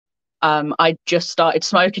I just started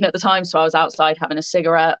smoking at the time, so I was outside having a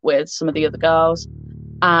cigarette with some of the other girls.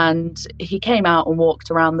 And he came out and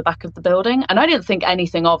walked around the back of the building, and I didn't think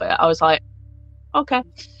anything of it. I was like, okay,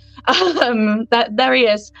 there he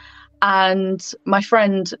is. And my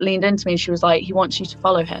friend leaned into me and she was like, he wants you to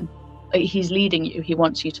follow him. He's leading you. He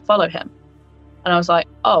wants you to follow him. And I was like,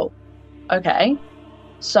 oh, okay.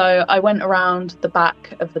 So I went around the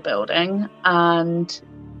back of the building and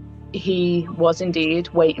he was indeed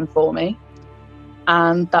waiting for me.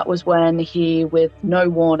 And that was when he, with no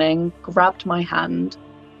warning, grabbed my hand,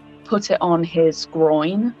 put it on his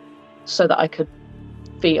groin so that I could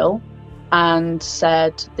feel, and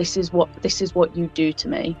said, this is what you do to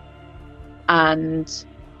me, and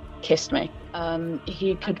kissed me.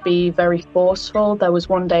 He could be very forceful. There was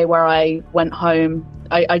one day where I went home.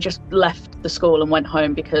 I just left the school and went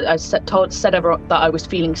home because I said everyone that I was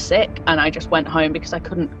feeling sick, and I just went home because I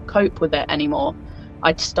couldn't cope with it anymore.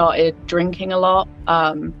 I'd started drinking a lot.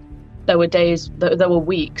 There were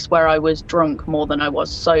weeks where I was drunk more than I was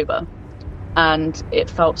sober, and it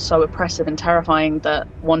felt so oppressive and terrifying that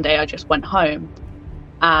one day I just went home.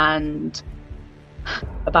 And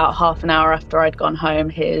about half an hour after I'd gone home,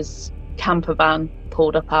 his camper van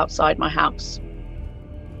pulled up outside my house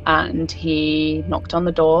and he knocked on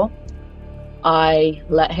the door. I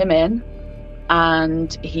let him in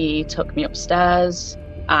and he took me upstairs,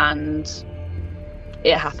 and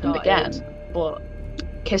it happened again, but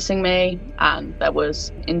kissing me, and there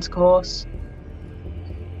was intercourse.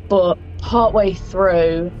 But partway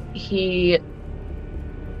through, he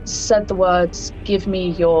said the words, give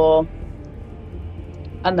me your,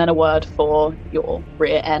 and then a word for your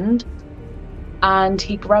rear end. And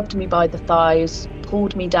he grabbed me by the thighs,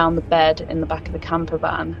 pulled me down the bed in the back of the camper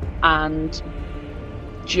van, and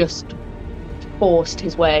just forced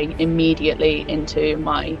his way immediately into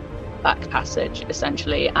my back passage,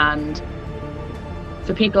 essentially. And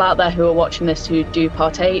for people out there who are watching this who do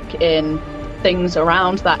partake in things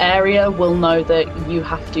around that area will know that you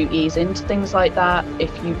have to ease into things like that.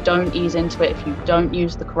 If you don't ease into it, if you don't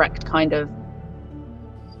use the correct kind of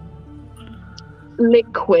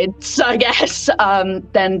liquids, I guess,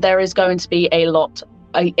 then there is going to be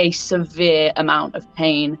a severe amount of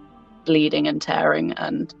pain, bleeding and tearing.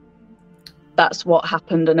 And that's what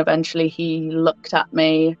happened. And eventually he looked at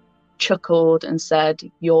me, chuckled and said,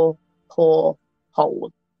 "Your poor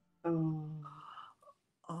hole." Oh.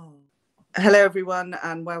 Hello everyone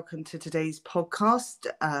and welcome to today's podcast.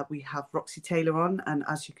 We have Roxxie Taylor on, and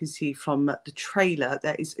as you can see from the trailer,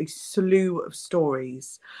 there is a slew of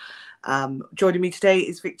stories. Joining me today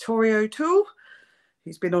is Victoria O'Toole,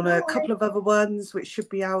 who's been on a couple of other ones which should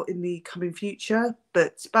be out in the coming future.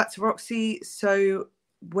 But back to Roxxie. So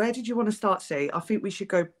where did you want to start today? I think we should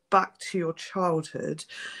go back to your childhood,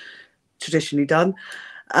 traditionally done.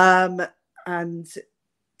 And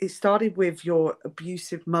it started with your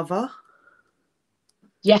abusive mother.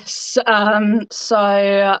 Yes.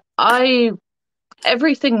 So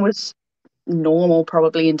everything was normal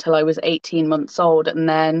probably until I was 18 months old. And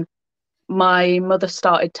then my mother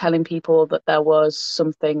started telling people that there was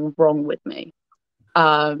something wrong with me.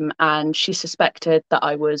 And she suspected that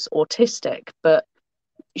I was autistic, but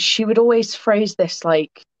she would always phrase this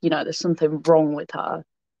like, there's something wrong with her.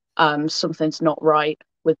 Something's not right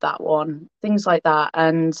with that one, things like that.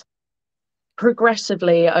 And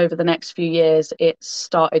progressively over the next few years, it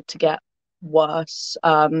started to get worse.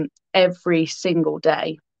 Every single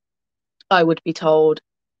day, I would be told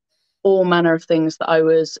all manner of things, that I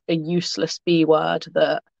was a useless B word,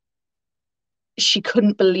 that she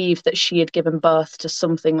couldn't believe that she had given birth to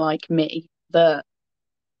something like me, that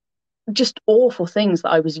just awful things, that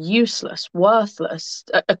I was useless, worthless,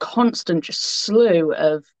 a constant just slew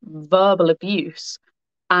of verbal abuse.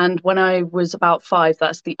 And when I was about 5,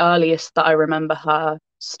 that's the earliest that I remember her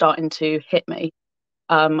starting to hit me.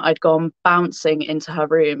 I'd gone bouncing into her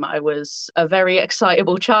room. I was a very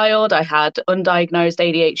excitable child. I had undiagnosed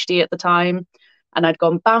ADHD at the time. And I'd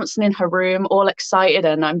gone bouncing in her room, all excited,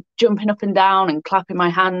 and I'm jumping up and down and clapping my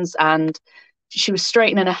hands. And she was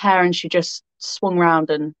straightening her hair and she just swung around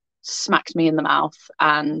and smacked me in the mouth.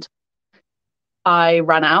 And I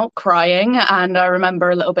ran out crying, and I remember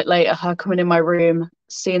a little bit later her coming in my room,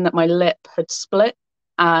 seeing that my lip had split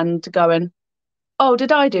and going, "Oh,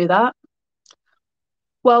 did I do that?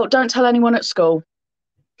 Well, don't tell anyone at school."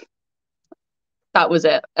 That was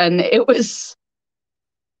it. And it was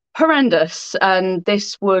horrendous. And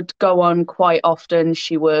this would go on quite often.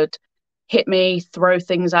 She would hit me, throw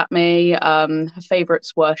things at me. Her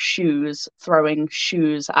favourites were shoes, throwing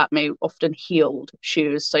shoes at me, often heeled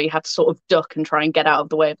shoes. So you had to sort of duck and try and get out of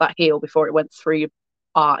the way of that heel before it went through your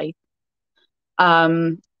eye.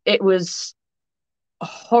 it was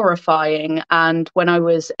horrifying. And when I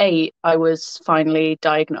was 8, I was finally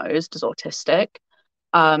diagnosed as autistic,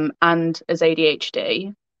 and as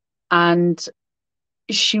ADHD. And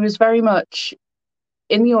she was very much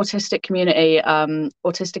in the autistic community.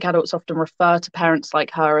 Autistic adults often refer to parents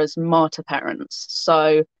like her as martyr parents.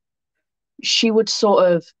 So she would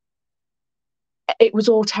sort of, it was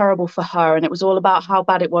all terrible for her, and it was all about how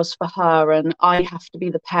bad it was for her, and I have to be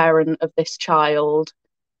the parent of this child.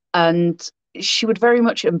 And she would very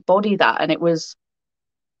much embody that, and it was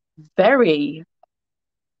very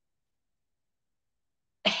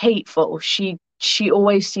hateful. She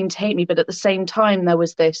always seemed to hate me, but at the same time there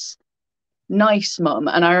was this nice mum.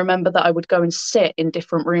 And I remember that I would go and sit in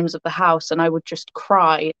different rooms of the house and I would just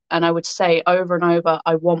cry and I would say over and over,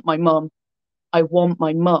 I want my mum, I want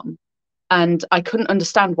my mum. And I couldn't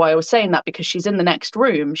understand why I was saying that, because she's in the next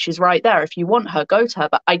room, she's right there, if you want her, go to her.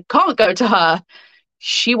 But I can't go to her,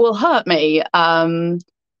 she will hurt me.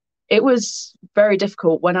 It was very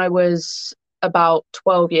difficult. When I was about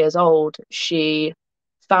 12 years old, she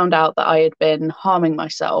found out that I had been harming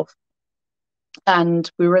myself. And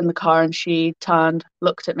we were in the car and she turned,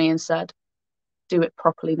 looked at me and said, do it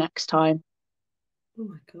properly next time. Oh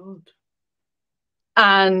my God.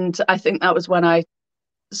 And I think that was when I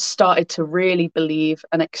started to really believe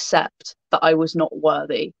and accept that I was not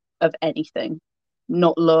worthy of anything,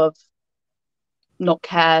 not love, not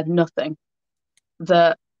care, nothing.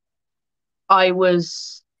 That I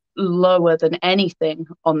was lower than anything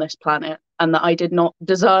on this planet, and that I did not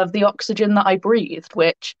deserve the oxygen that I breathed,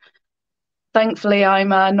 which thankfully I'm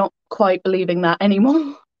not quite believing that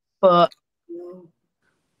anymore. But No.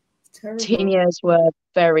 teen Terrible. years were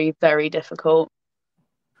very, very difficult.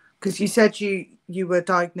 Because you said you were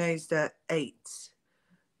diagnosed at 8.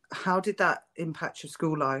 How did that impact your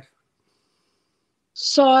school life?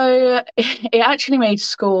 So it actually made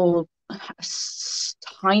school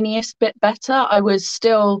tiniest bit better. I was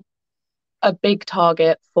still a big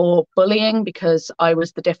target for bullying because I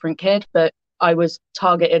was the different kid, but I was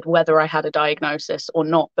targeted whether I had a diagnosis or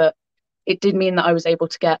not. But it did mean that I was able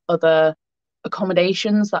to get other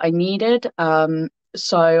accommodations that I needed.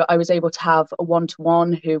 So I was able to have a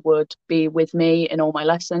one-to-one who would be with me in all my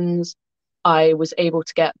lessons. I was able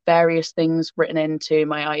to get various things written into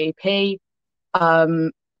my IEP.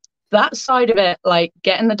 That side of it, like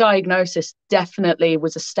getting the diagnosis, definitely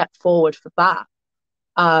was a step forward for that.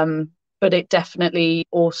 But it definitely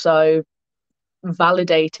also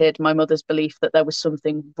validated my mother's belief that there was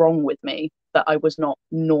something wrong with me, that I was not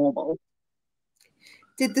normal.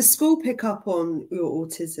 Did the school pick up on your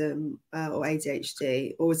autism or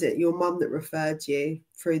ADHD, or was it your mum that referred you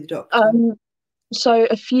through the doctor? So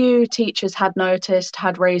a few teachers had noticed,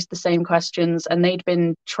 had raised the same questions, and they'd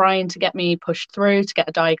been trying to get me pushed through to get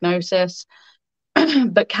a diagnosis.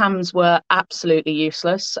 But CAMs were absolutely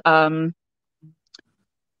useless.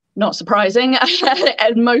 Not surprising.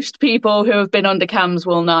 And most people who have been under CAMs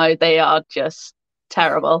will know they are just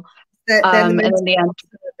terrible. They're the And in the end,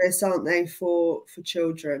 service, aren't they, for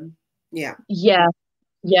children? Yeah.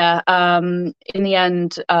 yeah. In the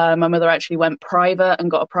end, my mother actually went private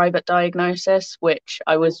and got a private diagnosis, which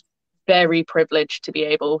I was very privileged to be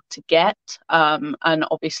able to get. And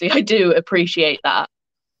obviously, I do appreciate that,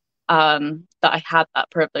 that I had that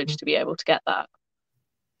privilege to be able to get that.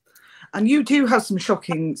 And you do have some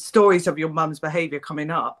shocking stories of your mum's behaviour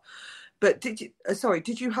coming up. But did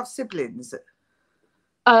you have siblings?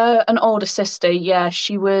 An older sister, yeah.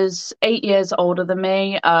 She was 8 years older than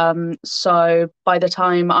me. So by the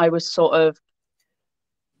time I was sort of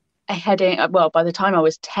by the time I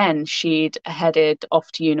was 10, she'd headed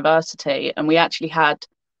off to university, and me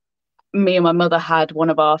and my mother had one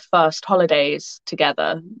of our first holidays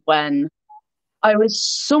together when I was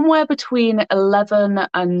somewhere between 11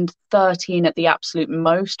 and 13 at the absolute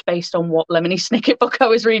most, based on what Lemony Snicket book I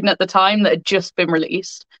was reading at the time that had just been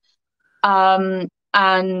released.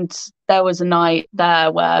 And there was a night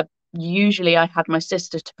there where usually I had my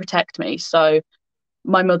sister to protect me. So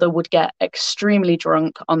my mother would get extremely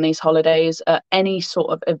drunk on these holidays. At any sort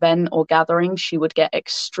of event or gathering, she would get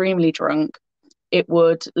extremely drunk. It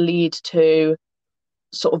would lead to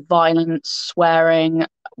sort of violence, swearing.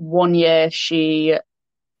 One year she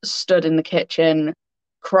stood in the kitchen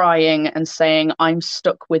crying and saying, "I'm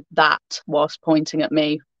stuck with that," whilst pointing at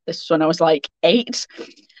me. This was when I was like 8.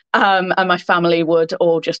 And my family would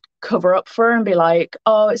all just cover up for her and be like,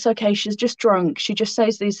 "Oh, it's okay, she's just drunk. She just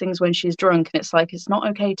says these things when she's drunk." And it's like, it's not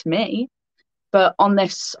okay to me. But on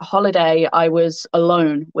this holiday, I was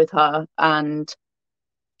alone with her, and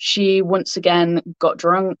she once again got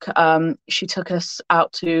drunk. She took us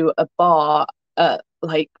out to a bar at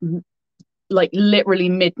like like literally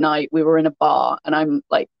midnight, we were in a bar, and I'm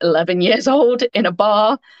like 11 years old in a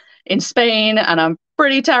bar in Spain, and I'm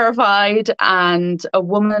pretty terrified. And a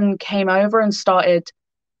woman came over and started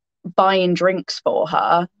buying drinks for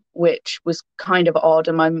her, which was kind of odd.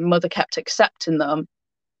 And my mother kept accepting them.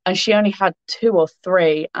 And she only had 2 or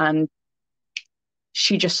 3, and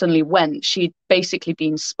she just suddenly went. She'd basically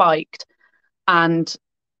been spiked. And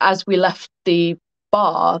as we left the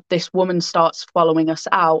bar, this woman starts following us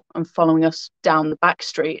out and following us down the back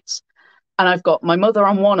streets. And I've got my mother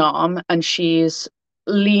on one arm, and she's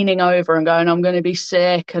leaning over and going, I'm going to be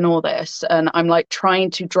sick and all this. And I'm like trying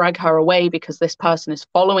to drag her away because this person is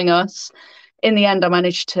following us. In the end, I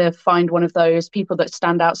managed to find one of those people that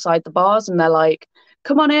stand outside the bars, and they're like,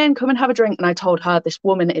 come on in, come and have a drink. And I told her, this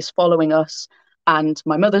woman is following us, and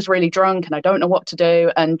my mother's really drunk and I don't know what to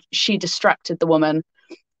do. And she distracted the woman.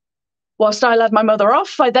 Whilst I led my mother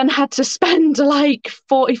off, I then had to spend like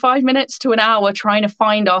 45 minutes to an hour trying to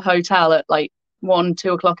find our hotel at like 1,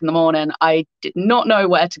 2 o'clock in the morning. I did not know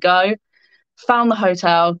where to go. Found the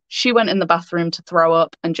hotel. She went in the bathroom to throw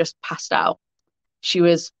up and just passed out. She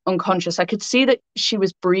was unconscious. I could see that she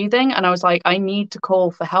was breathing, and I was like, I need to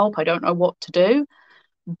call for help. I don't know what to do,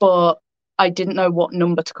 but I didn't know what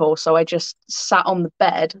number to call. So I just sat on the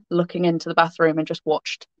bed looking into the bathroom and just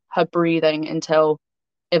watched her breathing until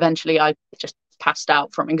eventually I just passed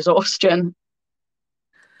out from exhaustion.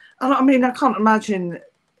 I mean, I can't imagine,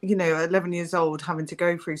 11 years old having to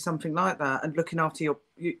go through something like that and looking after your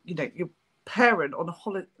parent on a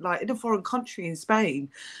holiday, like in a foreign country in Spain,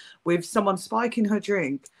 with someone spiking her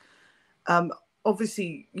drink.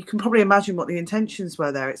 Obviously, you can probably imagine what the intentions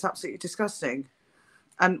were there. It's absolutely disgusting.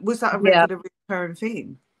 And was that a regular recurring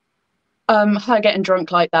theme? Her getting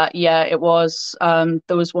drunk like that, yeah, it was.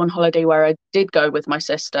 There was one holiday where I did go with my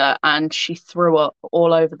sister, and she threw up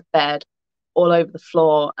all over the bed, all over the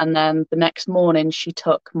floor. And then the next morning, she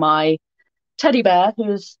took my teddy bear,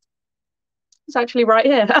 who's actually right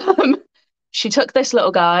here. She took this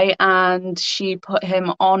little guy and she put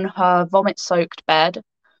him on her vomit-soaked bed,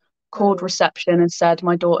 called reception and said,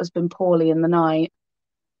 my daughter's been poorly in the night,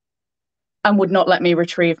 and would not let me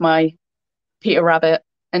retrieve my Peter Rabbit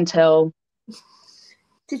until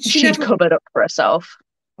she'd covered up for herself.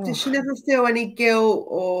 Did she never feel any guilt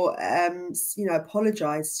or,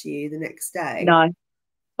 apologise to you the next day? No.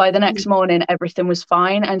 By the next morning, everything was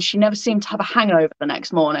fine, and she never seemed to have a hangover the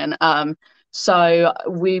next morning. So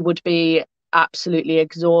we would be absolutely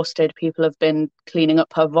exhausted. People have been cleaning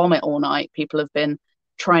up her vomit all night. People have been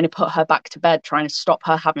trying to put her back to bed, trying to stop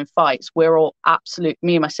her having fights. We're all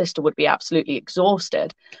me and my sister would be absolutely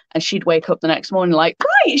exhausted, and she'd wake up the next morning like,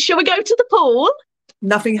 right, shall we go to the pool?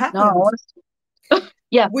 Nothing happened. No.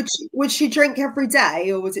 Yeah. Would she drink every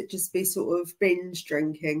day, or would it just be sort of binge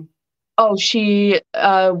drinking? Oh, she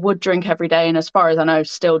would drink every day, and as far as I know,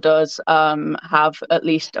 still does have at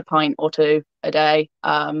least a pint or 2 a day,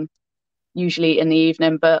 usually in the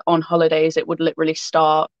evening. But on holidays, it would literally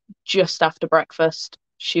start just after breakfast.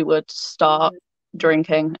 She would start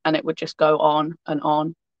drinking, and it would just go on and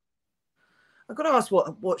on. I've got to ask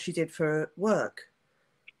what she did for work.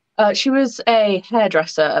 She was a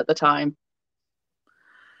hairdresser at the time.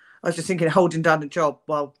 I was just thinking, holding down a job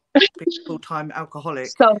while being a full-time alcoholic.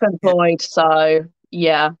 Self-employed, so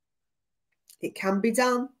yeah. It can be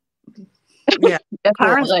done. Yeah.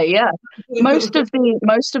 Apparently, yeah. Most of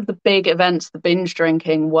the big events, the binge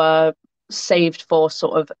drinking, were saved for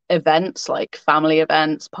sort of events like family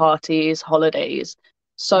events, parties, holidays.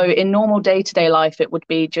 So in normal day-to-day life, it would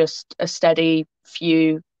be just a steady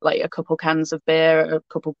few, like a couple cans of beer, a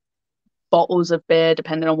couple bottles of beer,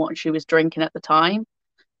 depending on what she was drinking at the time.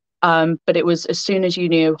 But it was as soon as you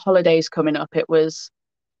knew holidays coming up, it was,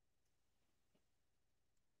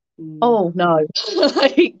 oh no,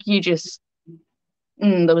 like you just,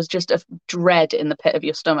 there was just a dread in the pit of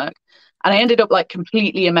your stomach. And I ended up like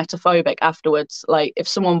completely emetophobic afterwards. Like if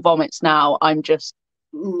someone vomits now, I'm just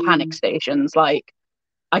panic stations. Like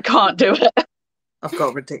I can't do it. I've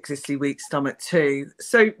got a ridiculously weak stomach too.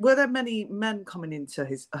 So were there many men coming into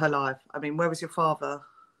her life? I mean, where was your father?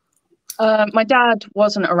 My dad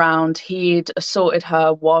wasn't around. He'd assaulted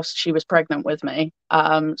her whilst she was pregnant with me.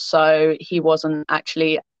 So he wasn't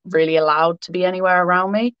actually really allowed to be anywhere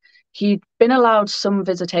around me. He'd been allowed some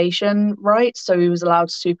visitation rights, so he was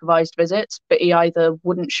allowed supervised visits, but he either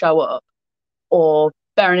wouldn't show up, or,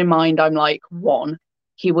 bearing in mind I'm like 1,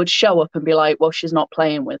 he would show up and be like, well, she's not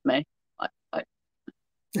playing with me.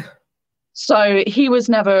 So he was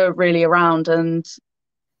never really around, and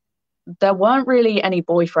there weren't really any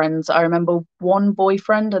boyfriends. I remember one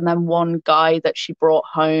boyfriend and then one guy that she brought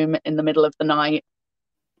home in the middle of the night.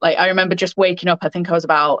 Like, I remember just waking up, I think I was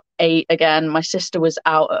about 8 again. My sister was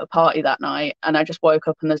out at a party that night, and I just woke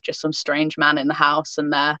up and there's just some strange man in the house,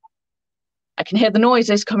 and I can hear the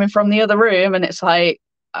noises coming from the other room, and it's like,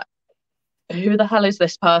 who the hell is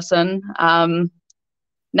this person?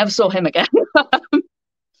 Never saw him again.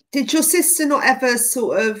 Did your sister not ever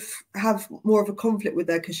sort of have more of a conflict with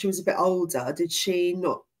her because she was a bit older? Did she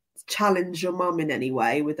not challenge your mum in any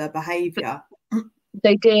way with her behaviour?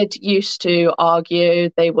 They did used to argue.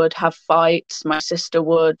 They would have fights. My sister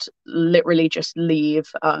would literally just leave.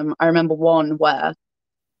 I remember one where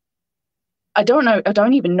I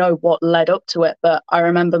don't even know what led up to it, but I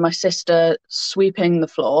remember my sister sweeping the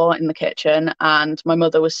floor in the kitchen and my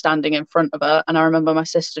mother was standing in front of her, and I remember my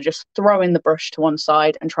sister just throwing the brush to one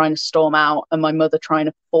side and trying to storm out, and my mother trying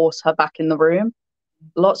to force her back in the room.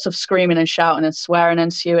 Lots of screaming and shouting and swearing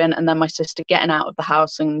ensuing, and then my sister getting out of the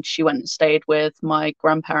house, and she went and stayed with my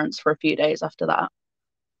grandparents for a few days after that.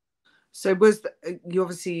 So you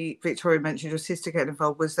obviously, Victoria mentioned your sister getting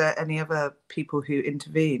involved. Was there any other people who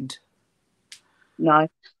intervened? No.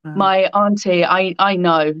 My auntie, I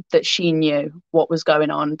know that she knew what was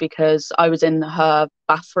going on because I was in her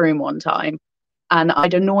bathroom one time and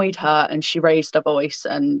I'd annoyed her and she raised her voice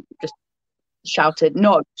and just shouted,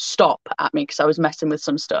 "No, stop," at me because I was messing with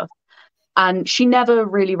some stuff. And she never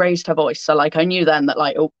really raised her voice. So like I knew then that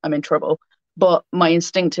like, oh, I'm in trouble. But my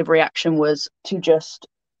instinctive reaction was to just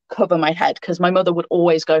cover my head because my mother would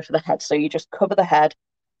always go for the head. So you just cover the head,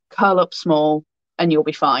 curl up small, and you'll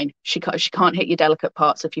be fine. She can't hit your delicate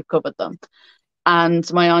parts if you've covered them. And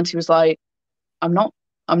my auntie was like, I'm not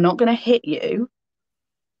going to hit you.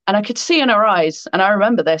 And I could see in her eyes, and I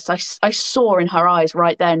remember this, I saw in her eyes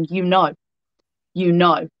right then, you know.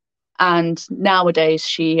 And nowadays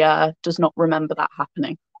she does not remember that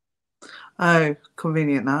happening. Oh,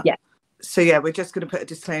 convenient that. Yeah. So yeah, we're just going to put a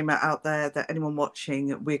disclaimer out there that anyone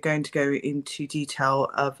watching, we're going to go into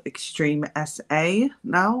detail of extreme SA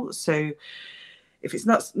now. So if it's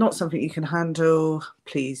not something you can handle,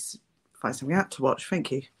 please find something out to watch.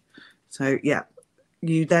 Thank you. So yeah,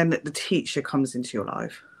 the teacher comes into your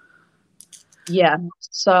life. Yeah.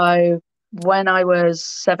 So when I was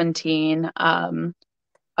 17,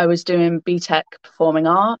 I was doing BTEC Performing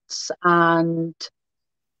Arts, and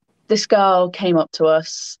this girl came up to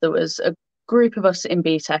us. There was a group of us in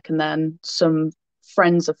BTEC and then some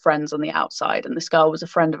friends of friends on the outside, and this girl was a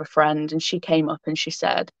friend of a friend, and she came up and she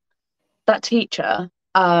said, that teacher,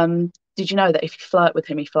 did you know that if you flirt with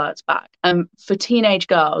him, he flirts back? And for teenage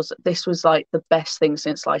girls, this was like the best thing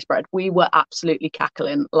since sliced bread. We were absolutely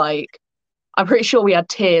cackling. Like, I'm pretty sure we had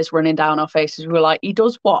tears running down our faces. We were like, he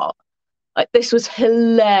does what? Like, this was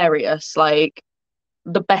hilarious. Like,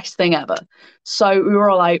 the best thing ever. So we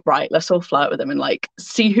were all like, right, let's all flirt with him and like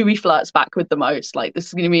see who he flirts back with the most. Like, this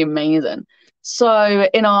is going to be amazing. So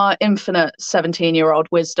in our infinite 17-year-old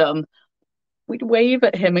wisdom, we'd wave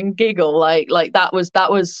at him and giggle. Like that was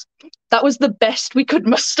the best we could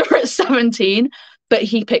muster at 17. But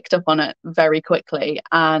he picked up on it very quickly,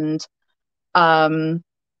 and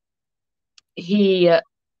he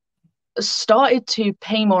started to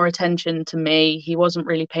pay more attention to me. He wasn't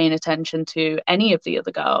really paying attention to any of the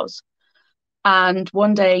other girls. And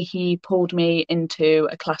one day he pulled me into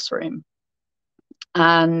a classroom,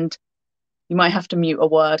 and you might have to mute a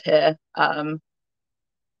word here.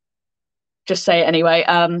 Just say it anyway.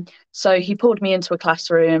 So he pulled me into a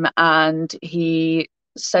classroom and he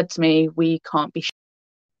said to me, "We can't be."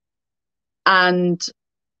 And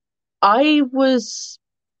I was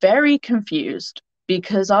very confused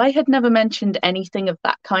because I had never mentioned anything of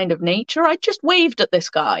that kind of nature. I just waved at this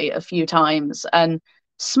guy a few times and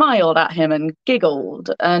smiled at him and giggled.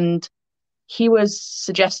 And he was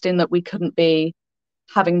suggesting that we couldn't be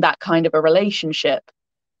having that kind of a relationship,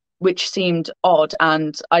 which seemed odd.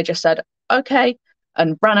 And I just said, okay,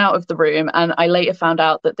 and ran out of the room. And I later found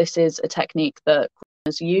out that this is a technique that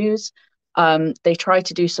criminals use. They try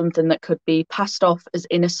to do something that could be passed off as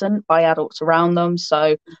innocent by adults around them.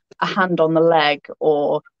 So a hand on the leg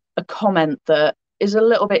or a comment that is a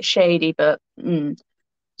little bit shady, but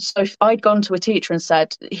So if I'd gone to a teacher and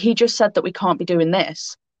said, he just said that we can't be doing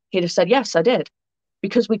this, he'd have said, yes, I did,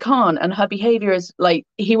 because we can't. And her behavior is like,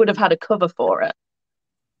 he would have had a cover for it.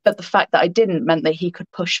 But the fact that I didn't meant that he could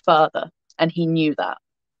push further, and he knew that.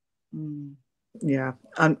 Yeah,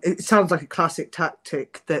 it sounds like a classic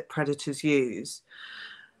tactic that predators use.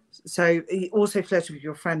 So he also flirted with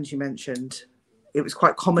your friends, you mentioned. It was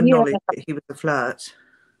quite common knowledge that he was a flirt.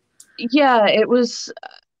 Yeah, it was.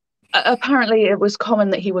 Apparently it was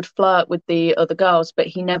common that he would flirt with the other girls, but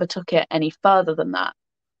he never took it any further than that.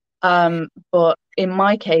 But in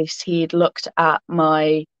my case, he'd looked at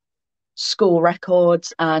my school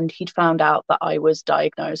records, and he'd found out that I was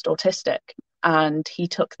diagnosed autistic, and he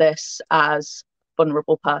took this as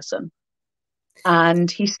vulnerable person.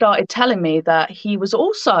 And he started telling me that he was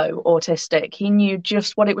also autistic. He knew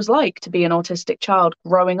just what it was like to be an autistic child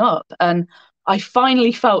growing up. And I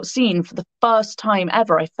finally felt seen for the first time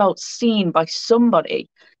ever. I felt seen by somebody.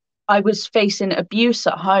 I was facing abuse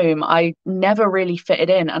at home. I never really fitted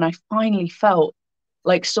in. And I finally felt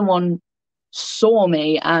like someone saw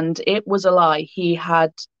me, and it was a lie. He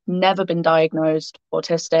had never been diagnosed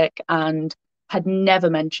autistic and had never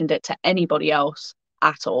mentioned it to anybody else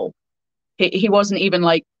at all. He wasn't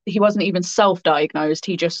even self-diagnosed.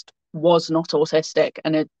 He just was not autistic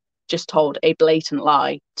and had just told a blatant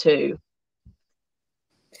lie to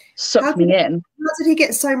suck me in. How did he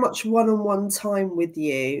get so much one-on-one time with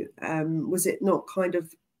you? Was it not kind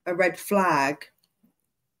of a red flag?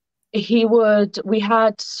 We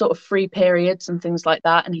had sort of free periods and things like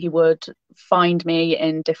that, and he would find me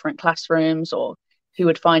in different classrooms, or he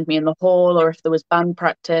would find me in the hall, or if there was band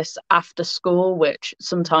practice after school, which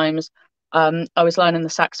sometimes I was learning the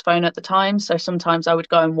saxophone at the time, so sometimes I would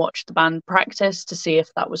go and watch the band practice to see if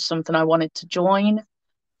that was something I wanted to join.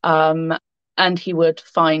 And he would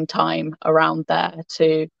find time around there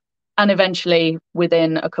too. And eventually,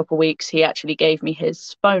 within a couple of weeks, he actually gave me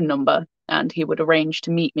his phone number, and he would arrange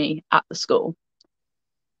to meet me at the school.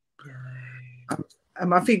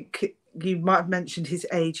 I think you might have mentioned his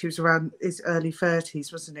age. He was around his early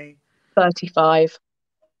 30s, wasn't he? 35.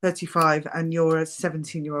 35, and you're a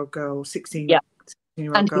 17-year-old girl, 16. Yeah.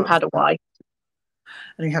 16-year-old and girl. he had a wife.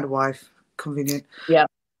 And he had a wife. Convenient. Yeah.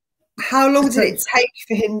 How long did it take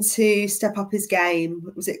for him to step up his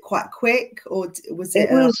game? Was it quite quick, or was it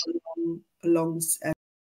a long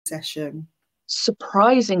session?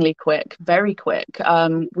 Surprisingly quick, very quick.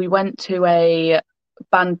 We went to a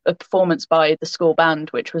performance by the school band,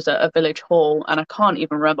 which was at a village hall, and I can't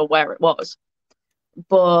even remember where it was.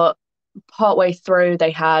 But partway through,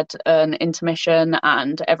 they had an intermission,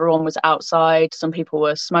 and everyone was outside. Some people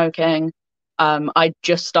were smoking. I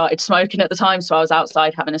just started smoking at the time, so I was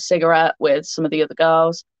outside having a cigarette with some of the other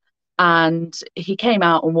girls. And he came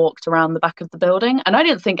out and walked around the back of the building, and I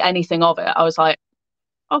didn't think anything of it. I was like,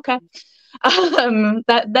 okay.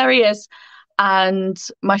 There he is. And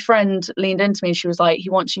my friend leaned into me and she was like, he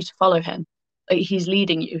wants you to follow him. He's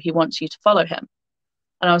leading you. He wants you to follow him.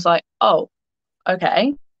 And I was like, oh,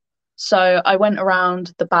 okay. So I went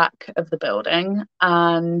around the back of the building,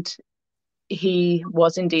 and he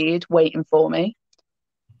was indeed waiting for me.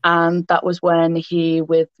 And that was when he,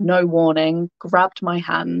 with no warning, grabbed my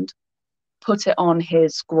hand, put it on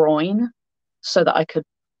his groin so that I could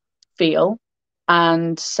feel,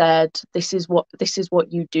 and said, this is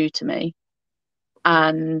what you do to me,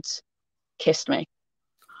 and kissed me.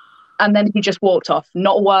 And then he just walked off.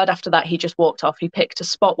 Not a word after that. He just walked off. He picked a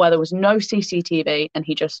spot where there was no CCTV, and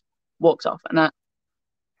he just walked off. And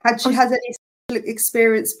had you had any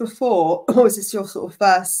experience before, or was this your sort of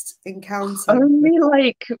first encounter? Only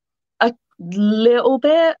like a little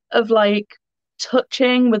bit of like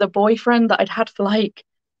touching with a boyfriend that I'd had for like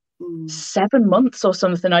 7 months or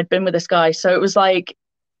something. I'd been with this guy, so it was like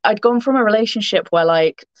I'd gone from a relationship where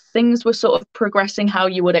like things were sort of progressing how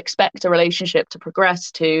you would expect a relationship to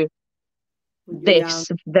progress, to this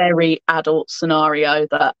very adult scenario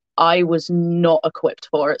that I was not equipped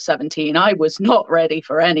for at 17. I was not ready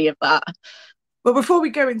for any of that. Well, before we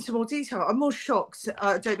go into more detail, I'm more shocked.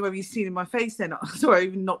 I don't know whether you've seen in my face then. Sorry,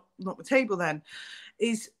 even not the table then.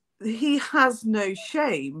 Is he has no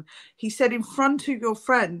shame. He said in front of your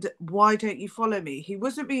friend, why don't you follow me? He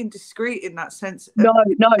wasn't being discreet in that sense. No,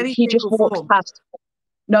 he just walked past.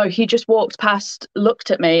 No, he just walked past,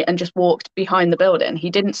 looked at me, and just walked behind the building.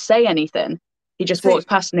 He didn't say anything. He just walked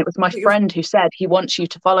past, and it was my friend who said he wants you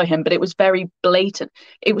to follow him. But it was very blatant.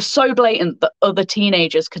 It was so blatant that other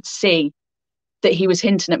teenagers could see that he was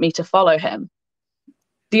hinting at me to follow him.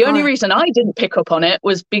 The only reason I didn't pick up on it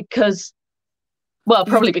was because, well,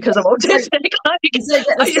 probably because I'm autistic.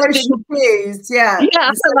 Social cues, yeah.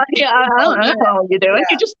 Yeah, I don't know how you're doing.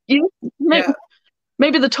 Yeah.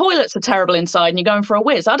 Maybe the toilets are terrible inside and you're going for a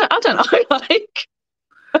whiz. I don't know. Like,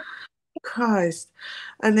 Christ.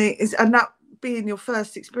 And that being your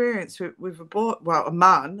first experience with a boy, well, a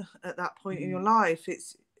man at that point in your life,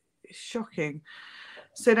 it's shocking.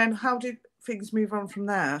 So then how did things move on from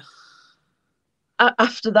there?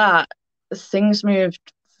 After that, things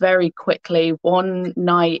moved very quickly. One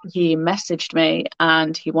night he messaged me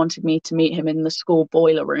and he wanted me to meet him in the school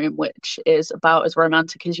boiler room, which is about as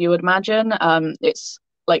romantic as you would imagine. It's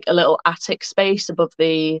like a little attic space above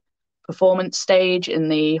the performance stage in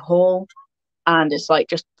the hall, and it's like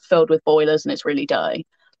just filled with boilers and it's really dirty.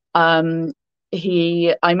 I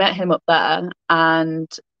met him up there,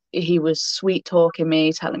 and he was sweet talking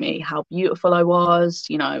me, telling me how beautiful I was,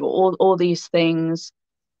 you know, all these things,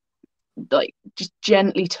 like just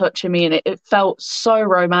gently touching me, and it felt so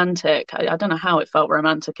romantic. I don't know how it felt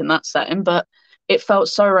romantic in that setting, but it felt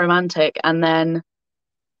so romantic. And then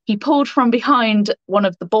he pulled from behind one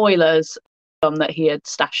of the boilers that he had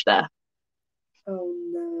stashed there. Oh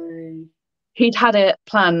no. He'd had it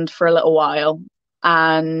planned for a little while,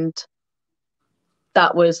 and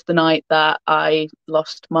that was the night that I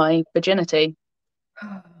lost my virginity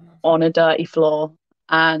on a dirty floor.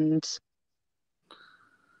 And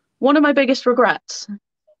one of my biggest regrets.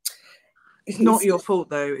 It's not your fault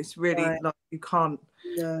though. It's really right. like you can't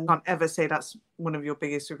ever say that's one of your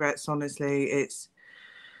biggest regrets. Honestly,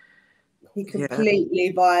 he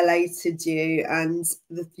completely violated you, and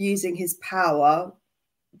using his power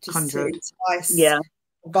just 100. to entice a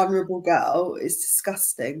vulnerable girl is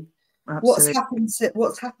disgusting. Absolutely.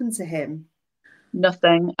 What's happened to him?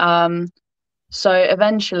 Nothing. So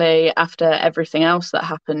eventually, after everything else that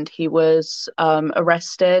happened, he was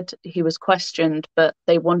arrested. He was questioned, but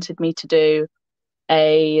they wanted me to do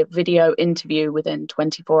a video interview within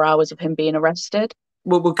 24 hours of him being arrested.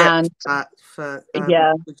 Well, we'll get to that for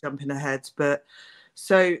jumping ahead. But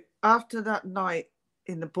so after that night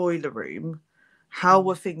in the boiler room, how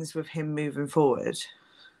were things with him moving forward?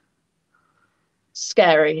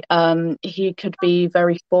 Scary. He could be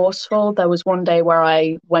very forceful. There was one day where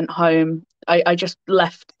I went home. I just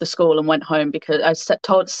left the school and went home because I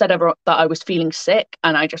said everyone that I was feeling sick,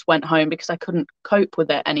 and I just went home because I couldn't cope with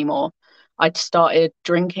it anymore. I'd started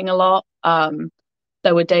drinking a lot.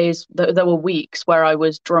 There were weeks where I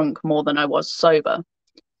was drunk more than I was sober,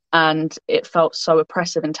 and it felt so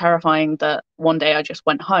oppressive and terrifying that one day I just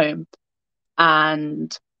went home,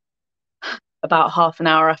 and about half an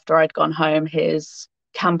hour after I'd gone home, his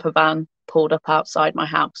camper van pulled up outside my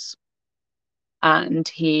house, and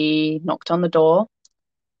he knocked on the door.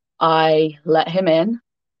 I let him in,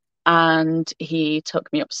 and he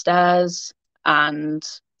took me upstairs, and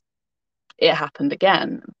it happened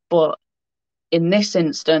again. But in this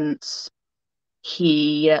instance,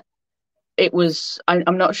 I'm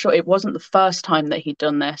not sure, it wasn't the first time that he'd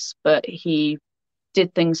done this, but he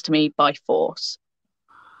did things to me by force.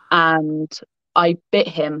 And I bit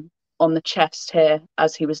him on the chest here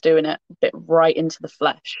as he was doing it, bit right into the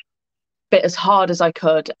flesh, bit as hard as I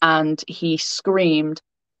could, and he screamed,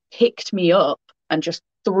 picked me up, and just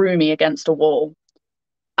threw me against a wall.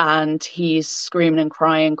 And he's screaming and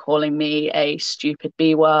crying, calling me a stupid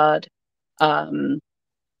B word.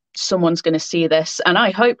 Someone's going to see this. And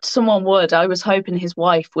I hoped someone would. I was hoping his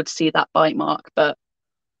wife would see that bite mark, but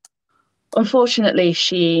unfortunately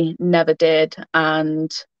she never did.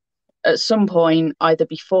 And at some point, either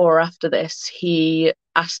before or after this, he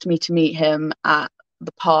asked me to meet him at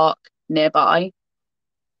the park nearby.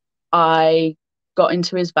 I got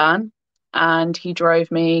into his van, and he drove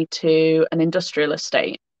me to an industrial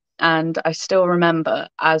estate. And I still remember,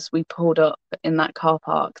 as we pulled up in that car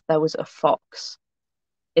park, there was a fox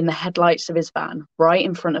in the headlights of his van, right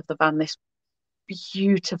in front of the van, this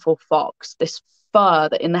beautiful fox, this fur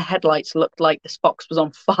that in the headlights looked like this fox was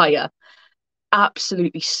on fire.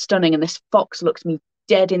 Absolutely stunning. And this fox looked me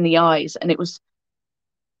dead in the eyes. And it was,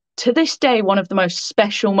 to this day, one of the most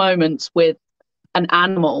special moments with an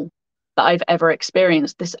animal that I've ever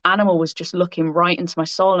experienced. This animal was just looking right into my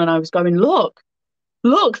soul, and I was going, look,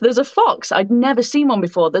 there's a fox. I'd never seen one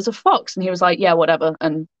before. There's a fox. And he was like, yeah, whatever.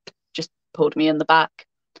 And just pulled me in the back.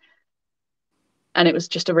 And it was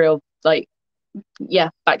just a real,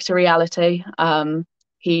 back to reality.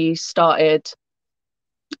 He started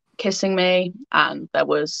kissing me, and there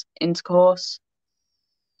was intercourse.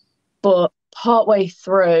 But partway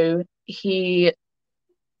through, he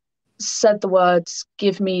said the words,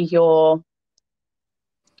 give me your,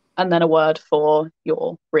 and then a word for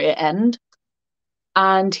your rear end.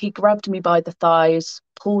 And he grabbed me by the thighs,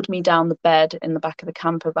 pulled me down the bed in the back of the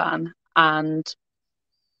camper van, and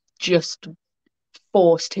just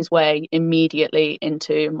forced his way immediately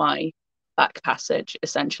into my back passage,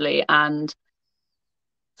 essentially. And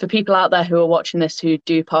for people out there who are watching this who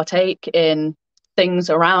do partake in things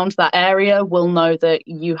around that area, will know that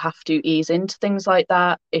you have to ease into things like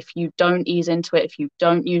that. If you don't ease into it, if you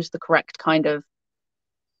don't use the correct kind of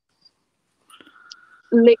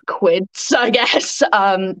liquids, I guess,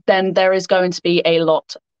 then there is going to be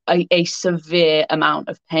a severe amount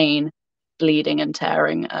of pain, bleeding and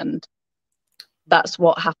tearing. And that's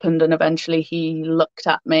what happened. And eventually he looked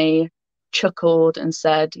at me, chuckled, and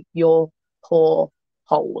said, "Your poor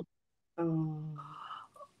hole."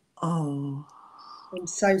 Oh, I'm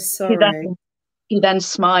so sorry. He then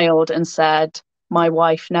smiled and said, "My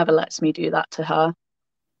wife never lets me do that to her."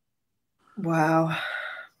 Wow.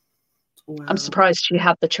 Wow. I'm surprised she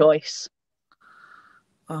had the choice.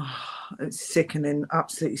 Oh, it's sickening,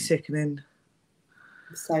 absolutely sickening.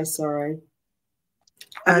 I'm so sorry.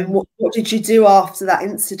 I mean, what did you do after that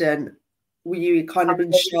incident? Were you kind of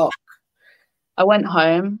in shock? I went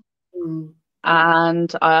home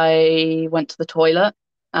and I went to the toilet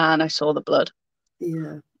and I saw the blood.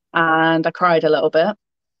 Yeah. And I cried a little bit.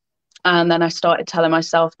 And then I started telling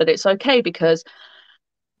myself that it's okay because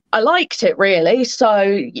I liked it, really. So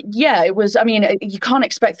yeah, it was, I mean, you can't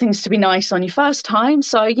expect things to be nice on your first time.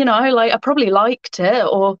 So, you know, like I probably liked it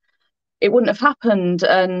or it wouldn't have happened.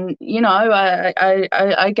 And, you know,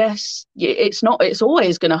 I guess it's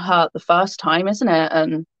always going to hurt the first time, isn't it?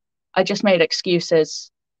 And I just made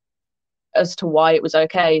excuses as to why it was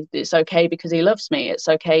okay. It's okay because he loves me. It's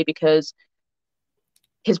okay because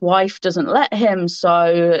his wife doesn't let him.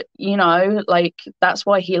 So, you know, like that's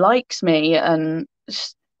why he likes me. And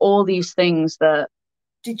all these things that.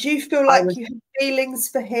 Did you feel like you had feelings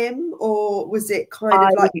for him, or was it kind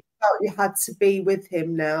of like you felt you had to be with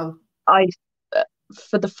him now?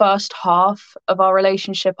 For the first half of our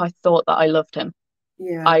relationship, I thought that I loved him.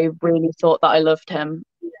 Yeah. I really thought that I loved him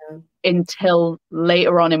until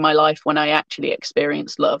later on in my life when I actually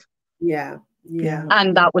experienced love. Yeah.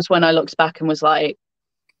 And that was when I looked back and was like,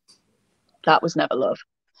 that was never love.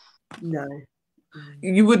 No.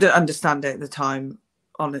 You wouldn't understand it at the time.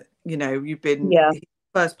 On it, you know, you've been his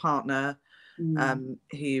first partner who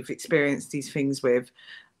you've experienced these things with,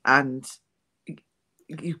 and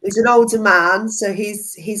he's an older man, so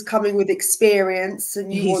he's coming with experience,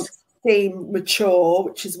 and you want to seem mature,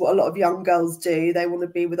 which is what a lot of young girls do. They want to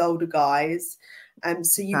be with older guys,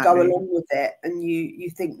 so you go along with it, and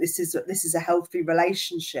you think this is a healthy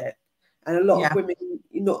relationship. And a lot of women,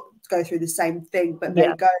 you not go through the same thing, but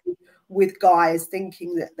they go with guys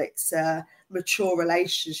thinking that it's a mature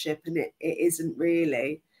relationship, and it isn't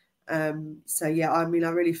really. So yeah, I mean, I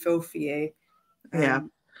really feel for you.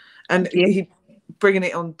 And he bringing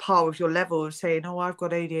it on par with your level of saying, "Oh, I've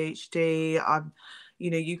got ADHD. I'm,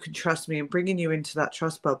 you know, you can trust me," and bringing you into that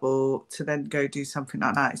trust bubble to then go do something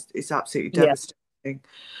like that is absolutely devastating.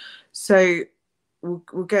 So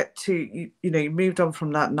we'll get to you know, you moved on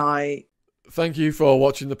from that night. Thank you for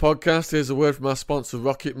watching the podcast. Here's a word from our sponsor,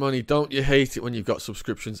 Rocket Money. Don't you hate it when you've got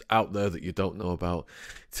subscriptions out there that you don't know about,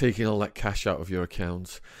 taking all that cash out of your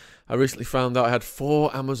account? I recently found out I had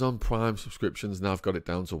 4 Amazon Prime subscriptions. Now I've got it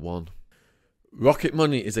down to 1. Rocket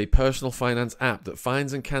Money is a personal finance app that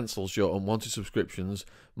finds and cancels your unwanted subscriptions,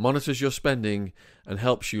 monitors your spending, and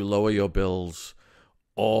helps you lower your bills,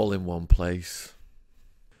 all in one place.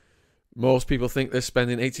 Most people think they're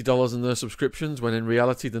spending $80 on their subscriptions, when in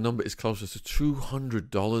reality the number is closer to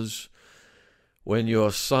 $200. When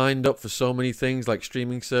you're signed up for so many things like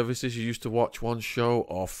streaming services you used to watch one show,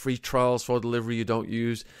 or free trials for delivery you don't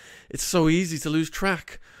use, it's so easy to lose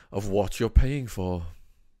track of what you're paying for.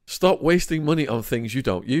 Stop wasting money on things you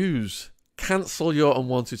don't use. Cancel your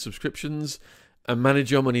unwanted subscriptions and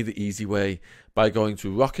manage your money the easy way by going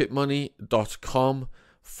to rocketmoney.com/Sean,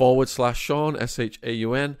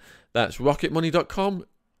 SHAUN. That's rocketmoney.com,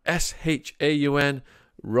 SHAUN,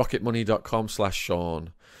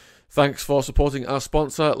 rocketmoney.com/Sean. Thanks for supporting our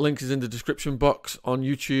sponsor. Link is in the description box on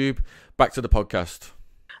YouTube. Back to the podcast.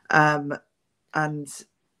 And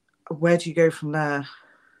where do you go from there?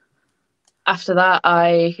 After that,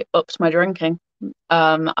 I upped my drinking.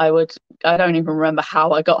 I don't even remember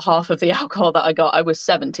how I got half of the alcohol that I got. I was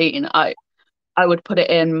 17. I would put it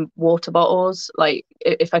in water bottles. Like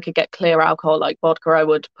if I could get clear alcohol like vodka, I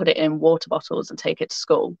would put it in water bottles and take it to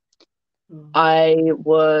school. I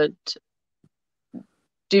would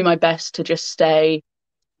do my best to just stay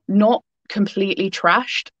not completely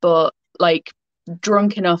trashed, but like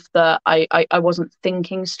drunk enough that I wasn't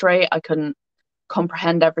thinking straight. I couldn't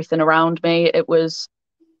comprehend everything around me. It was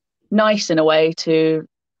nice in a way to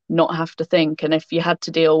not have to think. And if you had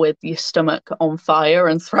to deal with your stomach on fire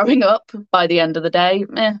and throwing up by the end of the day,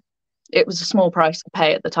 it was a small price to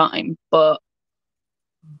pay at the time. But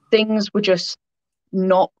things were just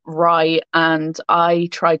not right, and I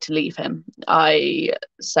tried to leave him. I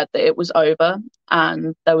said that it was over,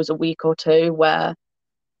 and there was a week or two where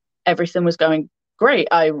everything was going great.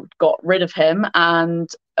 I got rid of him, and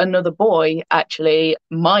another boy, actually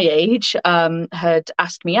my age, had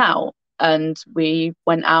asked me out, and we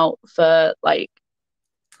went out for like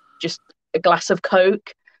just a glass of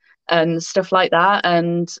Coke and stuff like that,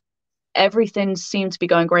 and everything seemed to be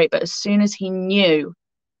going great. But as soon as he knew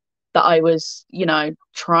that I was,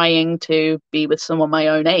 trying to be with someone my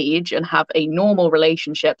own age and have a normal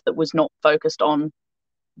relationship that was not focused on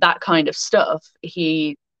that kind of stuff,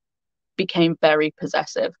 he became very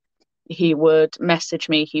possessive. He would message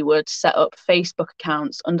me, he would set up Facebook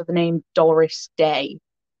accounts under the name Doris Day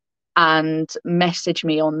and message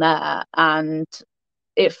me on there. And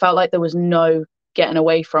it felt like there was no getting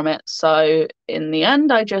away from it. So in the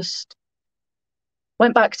end, I just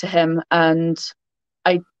went back to him and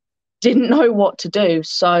I didn't know what to do.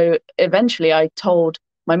 So eventually I told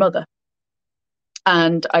my mother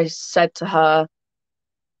and I said to her,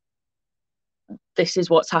 this is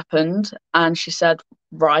what's happened. And she said,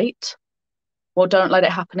 right, well, don't let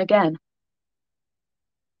it happen again.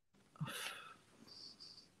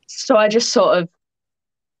 So I just sort of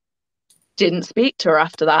didn't speak to her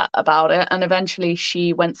after that about it. And eventually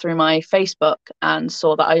she went through my Facebook and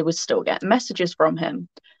saw that I was still getting messages from him.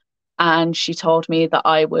 And she told me that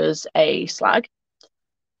I was a slag,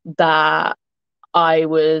 that I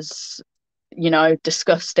was,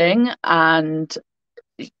 disgusting. And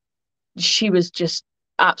she was just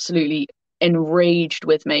absolutely enraged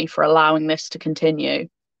with me for allowing this to continue.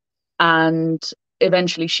 And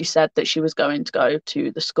eventually she said that she was going to go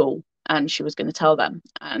to the school and she was going to tell them.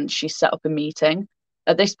 And she set up a meeting.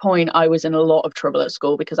 At this point, I was in a lot of trouble at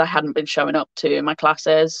school because I hadn't been showing up to my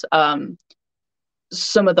classes.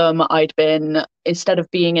 Some of them instead of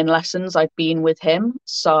being in lessons, I'd been with him.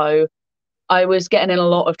 So I was getting in a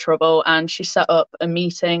lot of trouble, and she set up a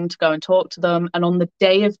meeting to go and talk to them. And on the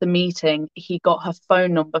day of the meeting, he got her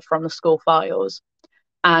phone number from the school files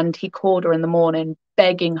and he called her in the morning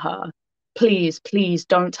begging her, please, please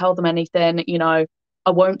don't tell them anything. I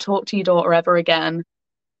won't talk to your daughter ever again.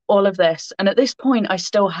 All of this. And at this point, I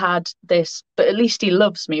still had this, but at least he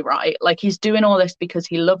loves me, right? Like, he's doing all this because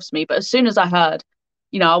he loves me. But as soon as I heard,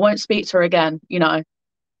 I won't speak to her again, I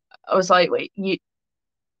was like, wait,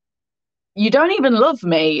 you don't even love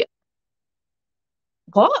me.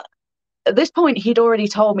 What? At this point, he'd already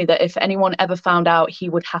told me that if anyone ever found out, he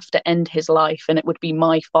would have to end his life and it would be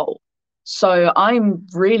my fault. So I'm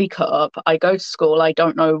really cut up. I go to school. I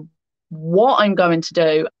don't know what I'm going to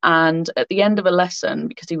do. And at the end of a lesson,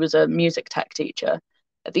 because he was a music tech teacher,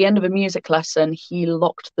 at the end of a music lesson, he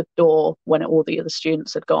locked the door when all the other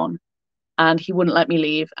students had gone. And he wouldn't let me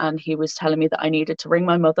leave. And he was telling me that I needed to ring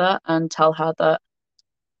my mother and tell her that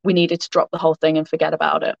we needed to drop the whole thing and forget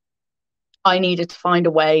about it. I needed to find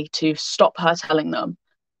a way to stop her telling them.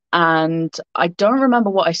 And I don't remember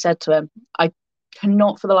what I said to him. I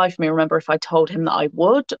cannot for the life of me remember if I told him that I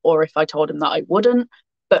would or if I told him that I wouldn't.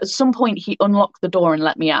 But at some point he unlocked the door and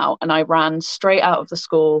let me out. And I ran straight out of the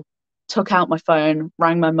school, took out my phone,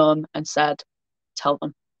 rang my mum and said, tell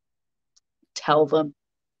them.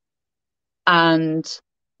 And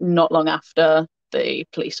not long after, the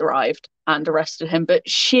police arrived and arrested him. But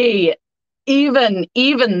she, even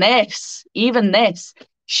this,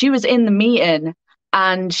 she was in the meeting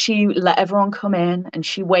and she let everyone come in and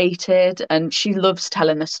she waited, and she loves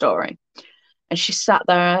telling this story. And she sat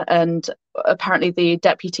there, and apparently the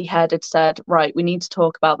deputy head had said, right, we need to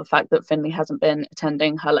talk about the fact that Finley hasn't been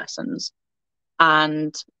attending her lessons.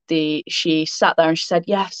 And she sat there and she said,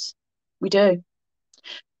 yes, we do.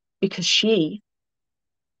 Because she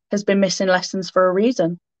has been missing lessons for a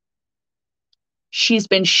reason. She's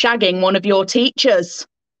been shagging one of your teachers.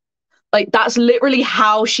 Like, that's literally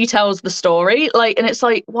how she tells the story. Like, and it's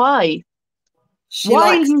like, why?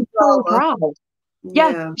 Why are you so proud?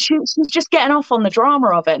 Yeah, she's just getting off on the drama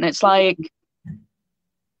of it. And it's like,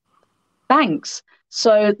 thanks.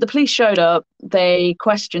 So the police showed up. They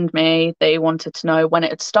questioned me. They wanted to know when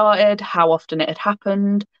it had started, how often it had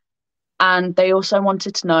happened. And they also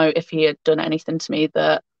wanted to know if he had done anything to me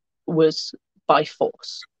that was by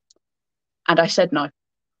force. And I said no.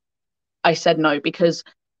 Because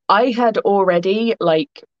I had already,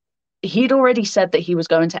 he'd already said that he was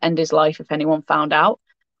going to end his life if anyone found out.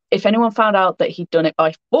 If anyone found out that he'd done it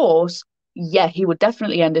by force, yeah, he would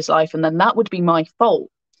definitely end his life, and then that would be my fault.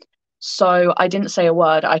 So I didn't say a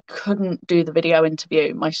word. I couldn't do the video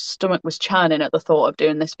interview. My stomach was churning at the thought of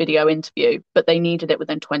doing this video interview, but they needed it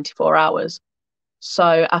within 24 hours.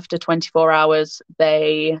 So after 24 hours,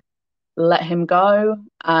 they let him go,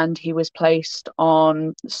 and he was placed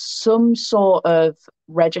on some sort of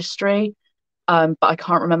registry, but I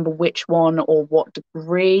can't remember which one or what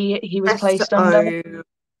degree he was placed under.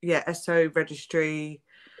 Yeah, SO registry.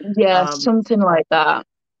 Yeah, something like that.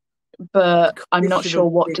 But I'm not sure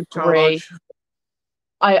what degree.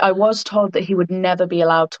 I was told that he would never be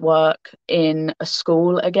allowed to work in a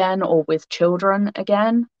school again or with children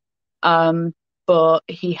again. But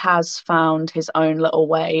he has found his own little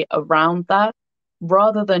way around that.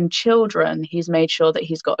 rather than children, he's made sure that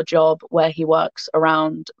he's got a job where he works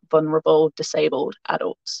around vulnerable, disabled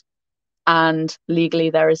adults. And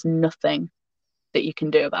legally, there is nothing that you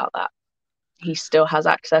can do about that. He still has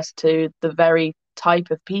access to the very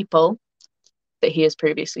type of people that he has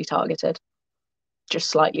previously targeted, just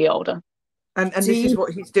slightly older. And this is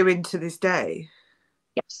what he's doing to this day?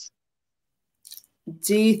 Yes.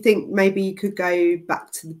 Do you think maybe you could go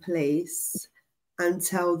back to the police and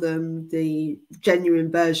tell them the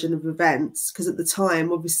genuine version of events? Because at the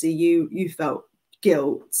time, obviously, you felt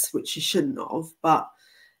guilt, which you shouldn't have, but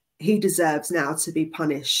he deserves now to be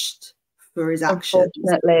punished for his actions.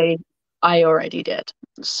 Unfortunately, I already did.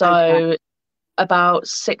 So about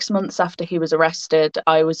 6 months after he was arrested,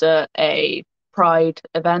 I was at a Pride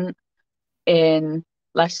event in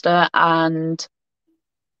Leicester, and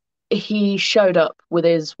he showed up with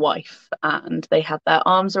his wife, and they had their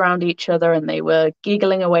arms around each other and they were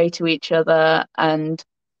giggling away to each other. And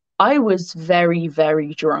I was very,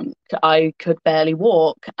 very drunk. I could barely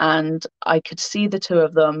walk, and I could see the two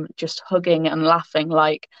of them just hugging and laughing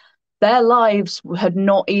like their lives had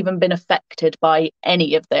not even been affected by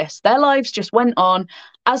any of this. Their lives just went on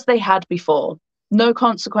as they had before. No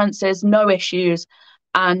consequences, no issues.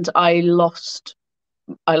 And I lost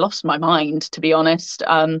my mind, to be honest.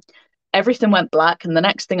 Everything went black, and the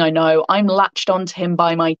next thing I know, I'm latched onto him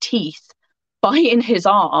by my teeth, biting his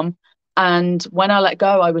arm. And when I let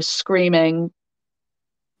go, I was screaming,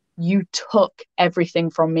 "You took everything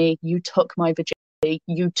from me. You took my virginity.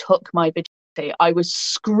 You took my virginity." I was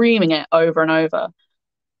screaming it over and over.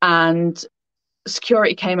 And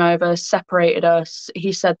security came over, separated us.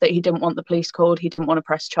 He said that he didn't want the police called. He didn't want to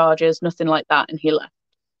press charges, nothing like that. And he left.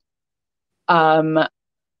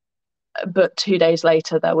 But 2 days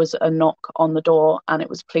later, there was a knock on the door, and it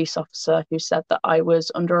was a police officer who said that I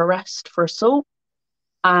was under arrest for assault.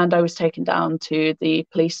 And I was taken down to the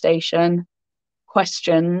police station,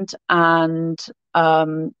 questioned, and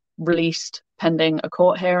released pending a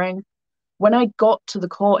court hearing. When I got to the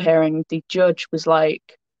court hearing, the judge was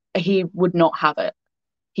like, he would not have it.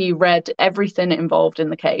 He read everything involved in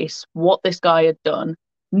the case, what this guy had done,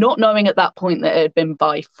 not knowing at that point that it had been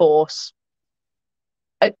by force.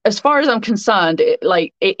 As far as I'm concerned, it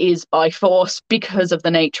is by force because of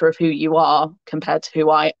the nature of who you are compared to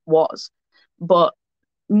who I was. But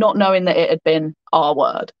not knowing that it had been R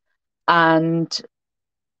word. And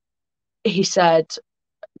he said,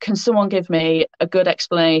 "Can someone give me a good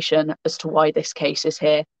explanation as to why this case is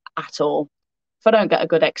here at all? If I don't get a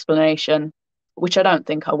good explanation, which I don't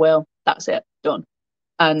think I will, that's it, done."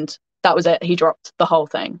 And that was it. He dropped the whole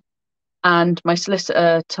thing. And my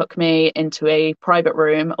solicitor took me into a private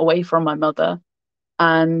room away from my mother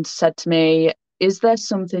and said to me, "Is there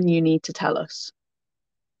something you need to tell us?"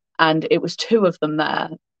 And it was two of them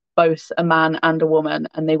there, both a man and a woman,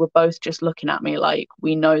 and they were both just looking at me like,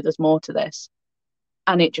 "We know there's more to this."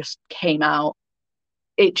 And it just came out.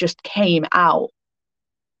 It just came out.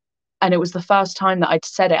 And it was the first time that I'd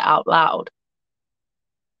said it out loud.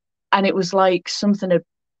 And it was like something had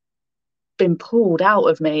been pulled out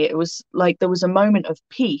of me. It was like there was a moment of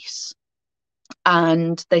peace.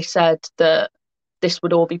 And they said that this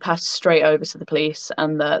would all be passed straight over to the police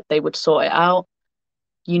and that they would sort it out.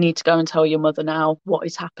 "You need to go and tell your mother now what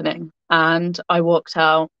is happening." And I walked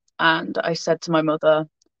out and I said to my mother,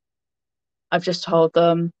 "I've just told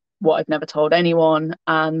them what I've never told anyone,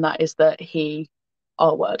 and that is that he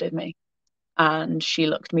R-worded me." And she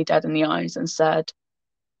looked me dead in the eyes and said,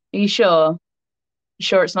 "Are you sure? You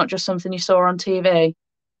sure it's not just something you saw on TV?"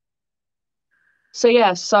 So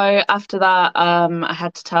yeah, so after that, I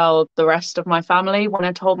had to tell the rest of my family. When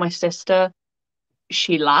I told my sister,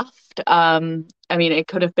 she laughed. I mean, it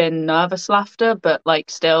could have been nervous laughter, but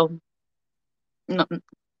still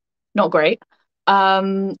not great.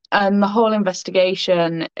 And the whole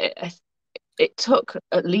investigation, it took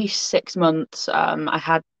at least 6 months. I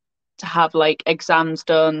had to have exams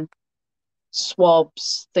done,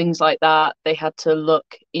 swabs, things like that. They had to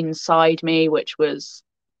look inside me, which was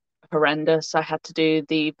horrendous. I had to do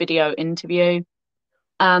the video interview.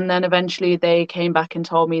 And then eventually they came back and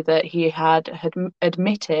told me that he had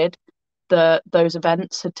admitted that those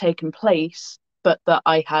events had taken place, but that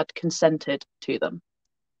I had consented to them.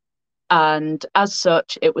 And as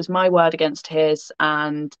such, it was my word against his,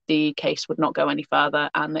 and the case would not go any further,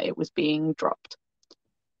 and that it was being dropped.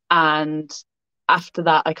 And after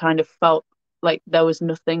that, I kind of felt like there was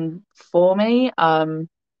nothing for me.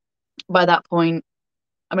 By that point,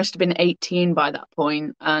 I must have been 18 by that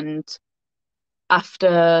point, and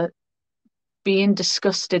after being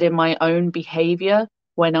disgusted in my own behaviour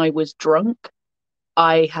when I was drunk,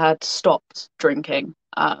 I had stopped drinking.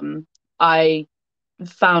 I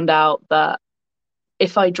found out that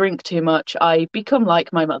if I drink too much, I become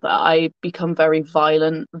like my mother. I become very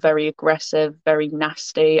violent, very aggressive, very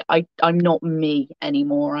nasty. I'm not me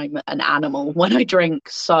anymore. I'm an animal when I drink.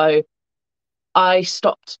 So I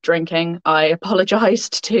stopped drinking. I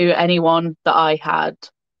apologized to anyone that I had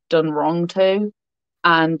done wrong to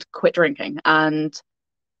and quit drinking. And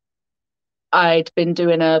I'd been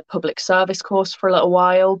doing a public service course for a little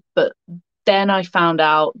while, but then I found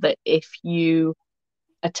out that if you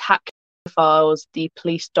attack pedophiles, the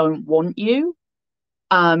police don't want you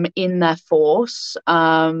in their force,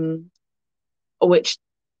 which,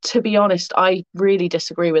 to be honest, I really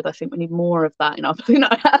disagree with. I think we need more of that in our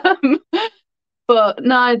but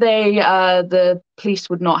no, the police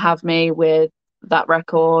would not have me with that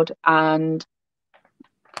record, and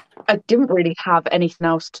I didn't really have anything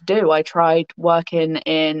else to do. I tried working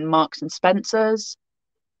in Marks and Spencer's.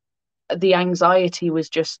 The anxiety was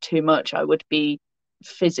just too much. I would be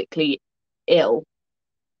physically ill,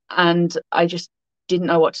 and I just didn't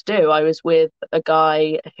know what to do. I was with a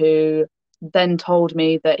guy who then told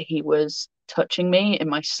me that he was touching me in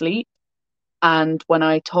my sleep, and when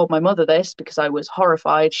I told my mother this, because I was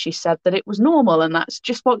horrified, she said that it was normal and that's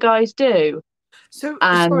just what guys do. So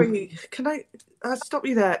sorry, can I stop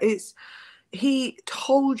you there? He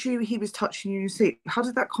told you he was touching you in your sleep. How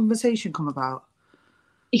did that conversation come about?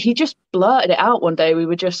 He just blurted it out one day. We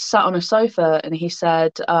were just sat on a sofa and he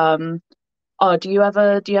said, oh, do you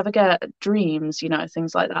ever get dreams, you know,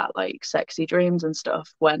 things like that, like sexy dreams and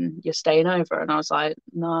stuff when you're staying over? And I was like,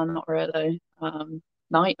 no, not really.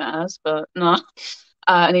 Nightmares, but no.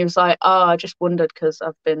 And he was like, oh, I just wondered because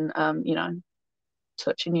I've been, you know,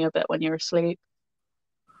 touching you a bit when you're asleep.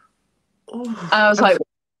 Oh, and I was like,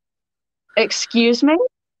 excuse me?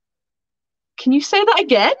 Can you say that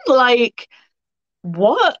again? Like,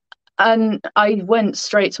 what? And I went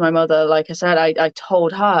straight to my mother. Like I said, I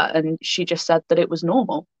told her, and she just said that it was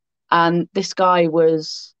normal. And this guy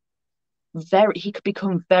was he could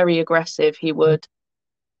become very aggressive. He would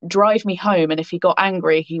drive me home, and if he got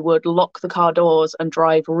angry, he would lock the car doors and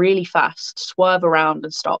drive really fast, swerve around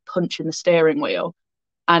and start punching the steering wheel.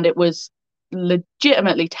 And it was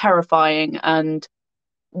legitimately terrifying. And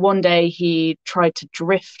one day he tried to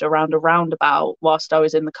drift around a roundabout whilst I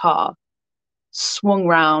was in the car, swung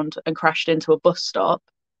round and crashed into a bus stop.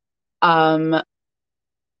 All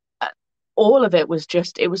of it was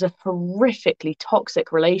just, it was a horrifically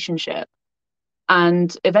toxic relationship.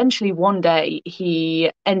 And eventually one day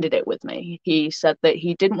he ended it with me. He said that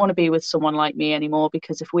he didn't want to be with someone like me anymore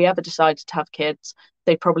because if we ever decided to have kids,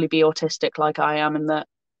 they'd probably be autistic like I am, and that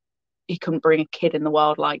he couldn't bring a kid in the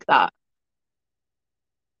world like that.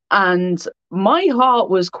 And my heart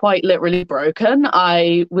was quite literally broken.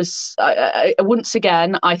 I once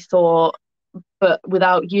again, I thought, but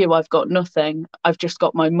without you, I've got nothing. I've just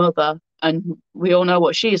got my mother, and we all know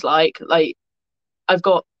what she's like. Like, I've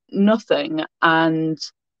got nothing. And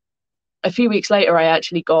a few weeks later, I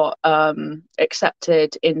actually got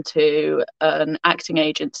accepted into an acting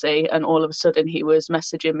agency, and all of a sudden he was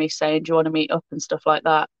messaging me saying, do you want to meet up and stuff like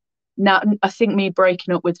that. Now, I think me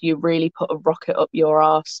breaking up with you really put a rocket up your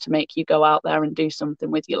arse to make you go out there and do something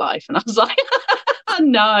with your life. And I was like,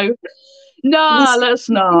 no, let's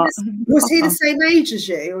not. Was he the same age as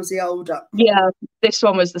you, or was he older? Yeah, this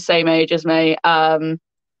one was the same age as me. And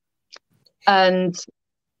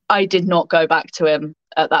I did not go back to him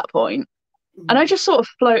at that point. And I just sort of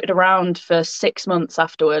floated around for 6 months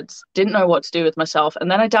afterwards, didn't know what to do with myself. And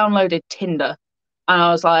then I downloaded Tinder. And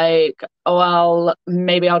I was like, oh, well,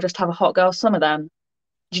 maybe I'll just have a hot girl summer then.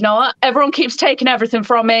 Do you know what? Everyone keeps taking everything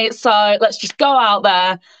from me. So let's just go out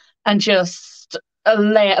there and just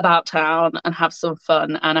lay it about town and have some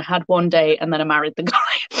fun. And I had one date and then I married the guy.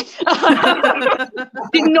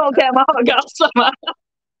 Did not get my hot girl summer.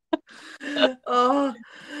 Oh,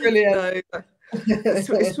 brilliant.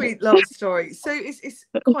 Sweet love story. So it's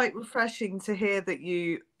quite refreshing to hear that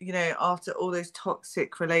you know, after all those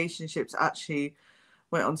toxic relationships, actually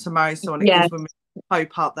went on to marry someone. Yeah. It gives women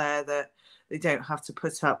hope out there that they don't have to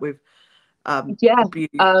put up with abuse.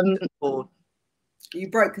 Or you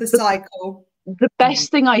broke the cycle. The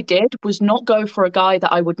best thing I did was not go for a guy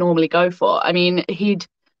that I would normally go for. I mean, he'd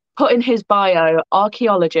put in his bio,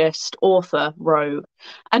 archaeologist, author, rogue.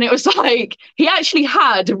 And it was like, he actually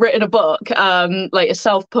had written a book, like a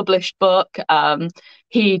self-published book.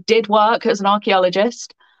 He did work as an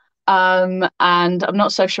archaeologist. And I'm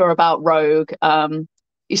not so sure about rogue.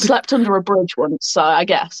 He slept under a bridge once, so I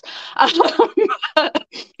guess.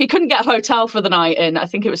 He couldn't get a hotel for the night in, I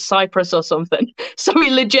think it was Cyprus or something. So he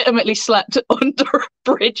legitimately slept under a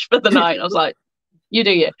bridge for the night. I was like, you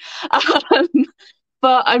do you.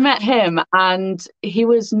 But I met him, and he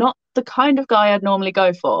was not the kind of guy I'd normally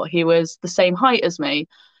go for. He was the same height as me.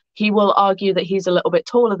 He will argue that he's a little bit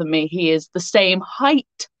taller than me. He is the same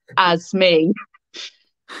height as me.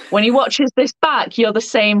 When he watches this back, you're the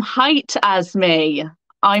same height as me.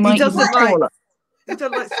 I might be taller. He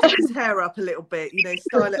doesn't like stick his hair up a little bit,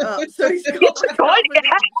 style it up. So he's got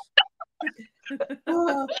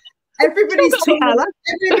everybody's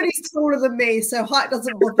taller than me, so height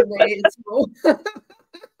doesn't bother me at all.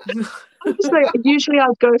 Usually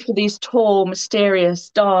I'd go for these tall, mysterious,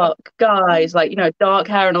 dark guys, like, dark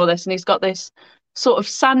hair and all this. And he's got this sort of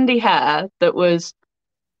sandy hair that was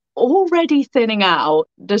already thinning out,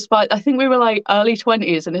 despite, I think we were like early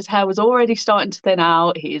 20s, and his hair was already starting to thin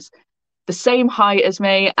out. He's the same height as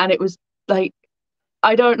me. And it was like,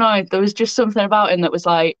 I don't know, there was just something about him that was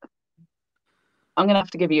like, I'm going to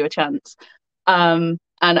have to give you a chance. And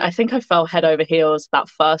I think I fell head over heels that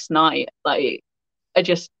first night. Like, I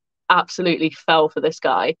just absolutely fell for this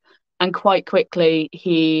guy. And quite quickly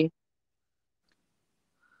he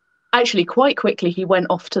went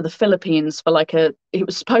off to the Philippines for it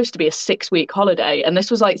was supposed to be a 6-week holiday. And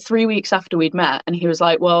this was like 3 weeks after we'd met. And he was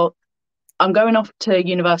like, well, I'm going off to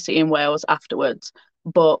university in Wales afterwards,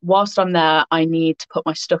 but whilst I'm there, I need to put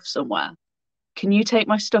my stuff somewhere. Can you take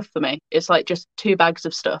my stuff for me? It's like just 2 bags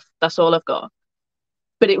of stuff. That's all I've got.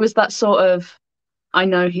 But it was that sort of, I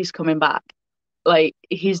know he's coming back. Like,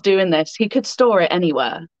 he's doing this. He could store it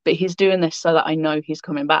anywhere, but he's doing this so that I know he's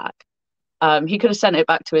coming back. He could have sent it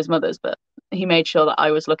back to his mother's, but he made sure that I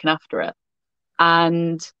was looking after it.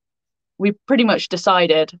 And we pretty much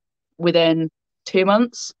decided within 2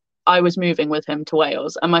 months, I was moving with him to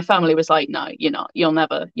Wales. And my family was like, no, you're not. You'll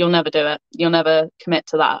never do it. You'll never commit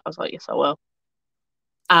to that. I was like, yes, I will.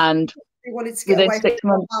 And we wanted to get away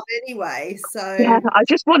from mum anyway, so yeah, I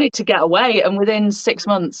just wanted to get away. And within 6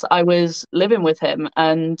 months I was living with him,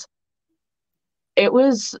 and it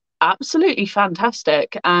was absolutely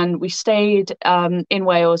fantastic. And we stayed in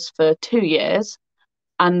Wales for 2 years,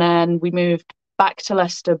 and then we moved back to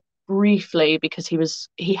Leicester briefly because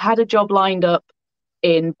he had a job lined up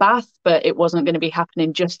in Bath, but it wasn't going to be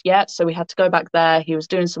happening just yet, so we had to go back there. He was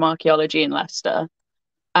doing some archaeology in Leicester,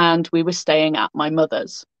 and we were staying at my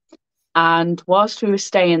mother's. And whilst we were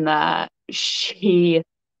staying there, she,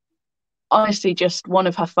 honestly, just one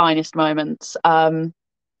of her finest moments. Back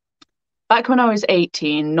when I was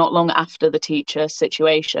 18, not long after the teacher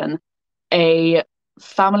situation, a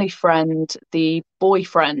family friend, the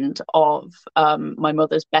boyfriend of my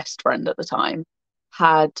mother's best friend at the time,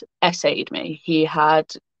 had essayed me. He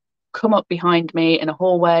had come up behind me in a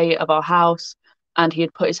hallway of our house, and he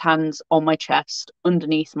had put his hands on my chest,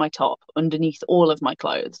 underneath my top, underneath all of my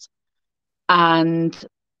clothes. And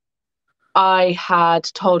I had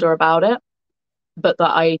told her about it, but that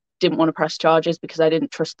I didn't want to press charges because I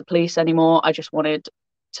didn't trust the police anymore. I just wanted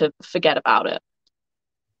to forget about it.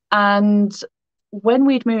 And when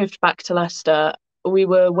we'd moved back to Leicester, we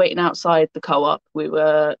were waiting outside the co-op.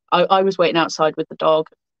 I was waiting outside with the dog.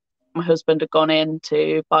 My husband had gone in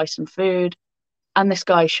to buy some food, and this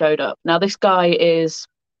guy showed up. Now, this guy is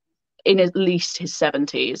in at least his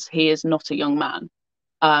 70s. He is not a young man.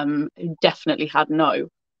 He definitely had no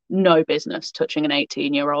business touching an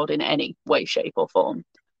 18-year-old in any way, shape, or form.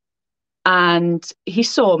 And he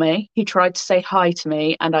saw me. He tried to say hi to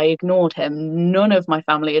me, and I ignored him. None of my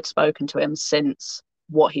family had spoken to him since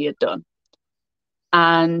what he had done.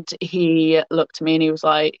 And he looked at me and he was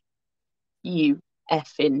like, "You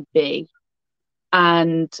effing B."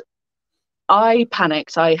 And I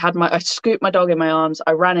panicked. I scooped my dog in my arms.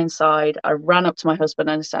 I ran inside. I ran up to my husband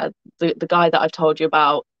and I said, the guy that I've told you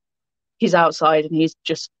about, he's outside and he's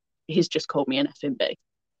just called me an effing B.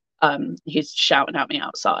 He's shouting at me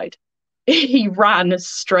outside. He ran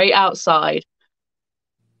straight outside.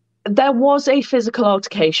 There was a physical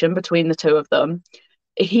altercation between the two of them.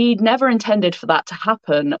 He never intended for that to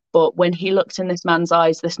happen, but when he looked in this man's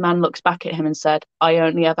eyes, this man looked back at him and said, "I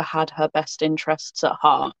only ever had her best interests at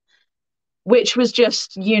heart," which was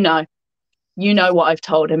just, you know what I've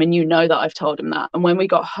told him, and you know that I've told him that. And when we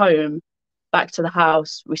got home, back to the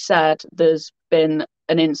house, we said there's been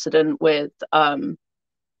an incident with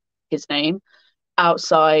his name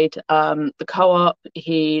outside the co-op.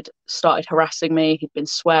 He'd started harassing me. He'd been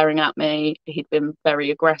swearing at me. He'd been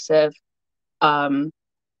very aggressive.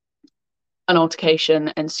 An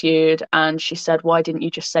altercation ensued, and she said, "Why didn't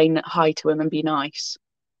you just say hi to him and be nice?"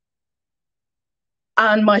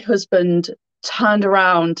 And my husband turned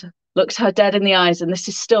around, looked her dead in the eyes, and this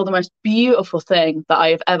is still the most beautiful thing that I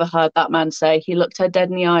have ever heard that man say. He looked her dead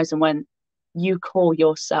in the eyes and went, "You call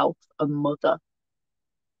yourself a mother?"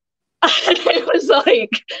 And it was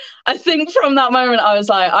like, I think from that moment, I was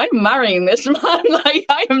like, I'm marrying this man. Like,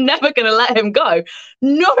 I am never going to let him go.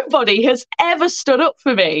 Nobody has ever stood up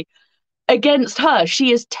for me against her.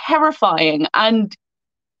 She is terrifying, and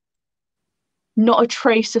not a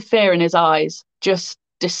trace of fear in his eyes, just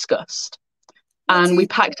disgust. And we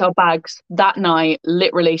packed our bags that night,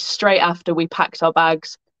 literally straight after we packed our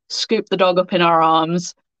bags, scooped the dog up in our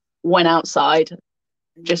arms, went outside.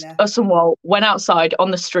 Just us and Walt went outside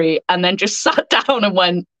on the street and then just sat down and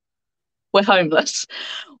went, we're homeless.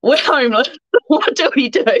 We're homeless. What do we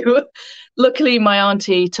do? Luckily, my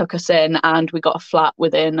auntie took us in and we got a flat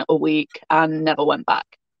within a week and never went back.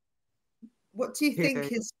 What do you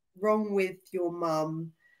think is wrong with your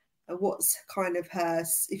mum? And what's kind of her,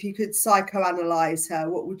 if you could psychoanalyze her,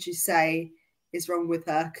 what would you say is wrong with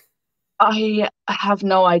her? I have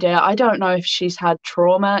no idea. I don't know if she's had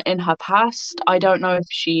trauma in her past. I don't know if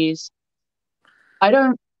I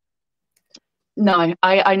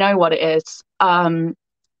know what it is.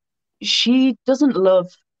 She doesn't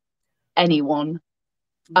love anyone.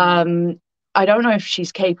 I don't know if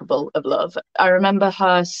she's capable of love. I remember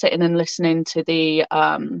her sitting and listening to the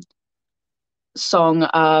song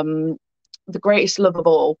The Greatest Love of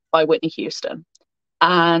All by Whitney Houston.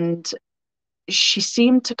 And she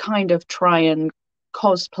seemed to kind of try and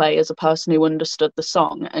cosplay as a person who understood the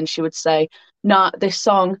song. And she would say, nah, this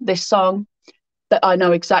song, that I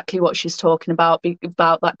know exactly what she's talking about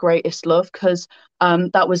that greatest love. Because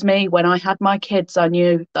that was me. When I had my kids, I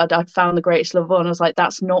knew that I'd found the greatest love of all. And I was like,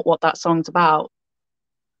 that's not what that song's about.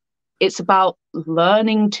 It's about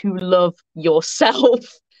learning to love yourself.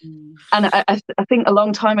 And I think a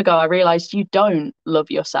long time ago, I realized you don't love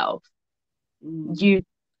yourself. You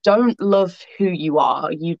don't love who you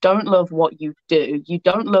are. You don't love what you do. You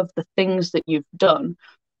don't love the things that you've done,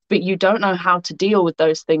 but you don't know how to deal with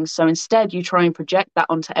those things. So instead, you try and project that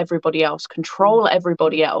onto everybody else, control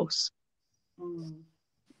everybody else.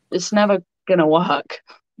 It's never going to work.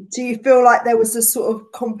 Do you feel like there was a sort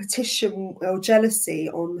of competition or jealousy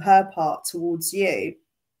on her part towards you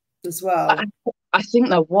as well? I think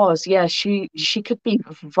there was, yeah. She could be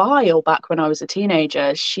vile back when I was a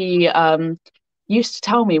teenager. She used to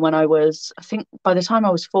tell me when I think by the time I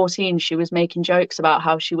was 14, she was making jokes about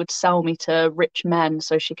how she would sell me to rich men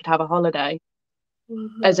so she could have a holiday.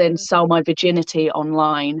 As in sell my virginity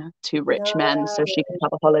online to rich men so she could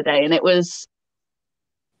have a holiday. And it was,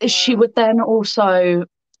 she would then also,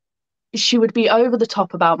 she would be over the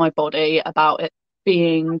top about my body, about it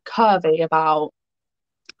being curvy, about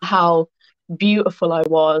how beautiful I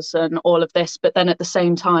was and all of this. But then at the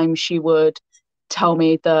same time, she would tell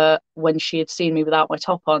me that when she had seen me without my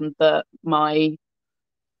top on, that the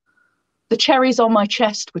cherries on my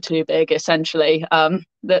chest were too big, essentially. The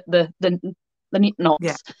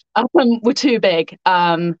knots were too big.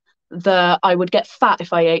 That I would get fat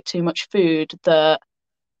if I ate too much food. That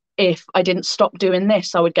if I didn't stop doing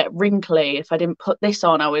this, I would get wrinkly. If I didn't put this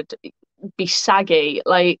on, I would be saggy.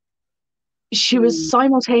 Like, she was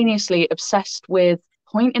simultaneously obsessed with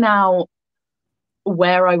pointing out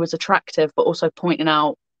where I was attractive, but also pointing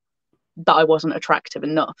out that I wasn't attractive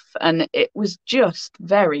enough. And it was just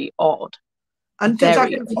very odd. And did that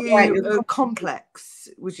give you a complex,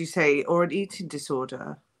 would you say, or an eating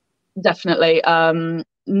disorder? Definitely.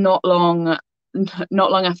 Not long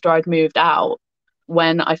after I'd moved out,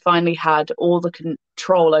 when I finally had all the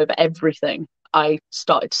control over everything, I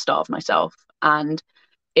started to starve myself. And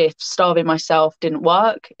if starving myself didn't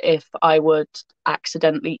work, if I would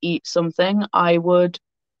accidentally eat something, I would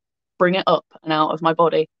bring it up and out of my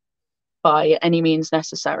body by any means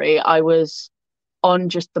necessary. I was on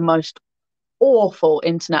just the most awful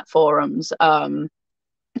internet forums. I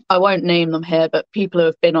won't name them here, but people who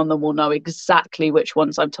have been on them will know exactly which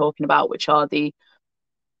ones I'm talking about, which are the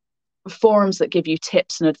forums that give you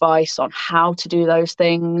tips and advice on how to do those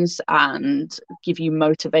things and give you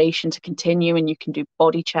motivation to continue, and you can do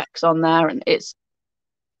body checks on there, and it's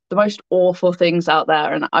the most awful things out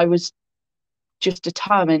there. And I was just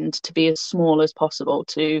determined to be as small as possible,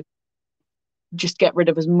 to just get rid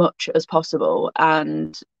of as much as possible.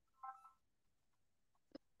 And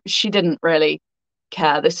she didn't really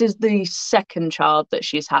care. This is the second child that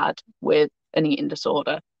she's had with an eating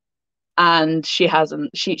disorder. And she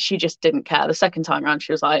just didn't care. The second time around,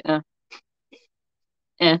 she was like,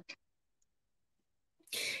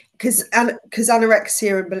 Because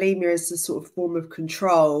anorexia and bulimia is a sort of form of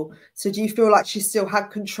control. So do you feel like she still had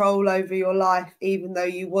control over your life, even though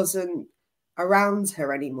you wasn't around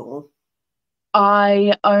her anymore?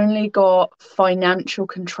 I only got financial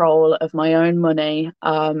control of my own money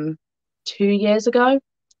 2 years ago,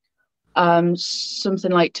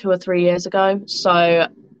 something like 2 or 3 years ago. So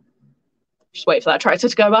just wait for that tractor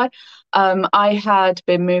to go by. I had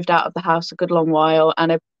been moved out of the house a good long while,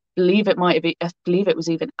 and I believe it was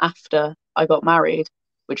even after I got married,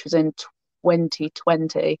 which was in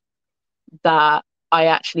 2020, that I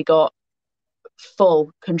actually got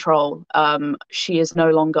full control. She is no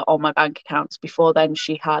longer on my bank accounts. Before then,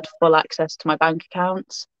 she had full access to my bank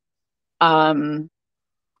accounts.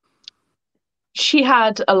 She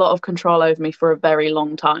had a lot of control over me for a very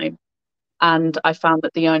long time, and I found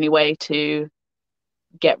that the only way to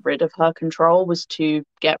get rid of her control was to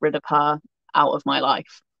get rid of her out of my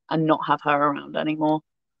life and not have her around anymore.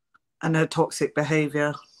 And her toxic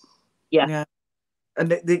behaviour. Yeah.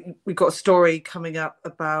 And we've got a story coming up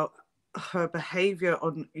about her behaviour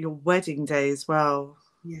on your wedding day as well.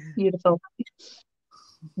 Yeah. Beautiful.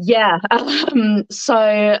 Yeah.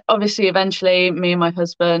 So obviously, eventually, me and my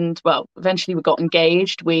husband, eventually we got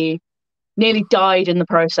engaged. We nearly died in the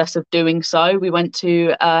process of doing so. We went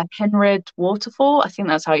to Henrid Waterfall. I think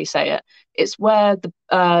that's how you say it. It's where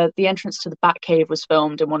the entrance to the Batcave was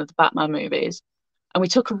filmed in one of the Batman movies. And we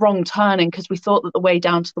took a wrong turning because we thought that the way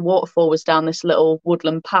down to the waterfall was down this little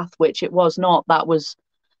woodland path, which it was not. That was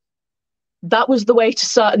the way to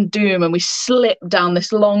certain doom. And we slipped down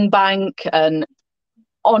this long bank, and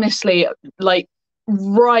honestly, like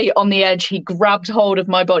right on the edge, he grabbed hold of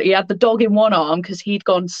my body. He had the dog in one arm because he'd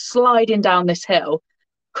gone sliding down this hill,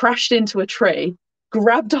 crashed into a tree,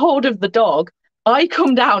 grabbed hold of the dog. I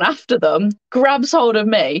come down after them, grabs hold of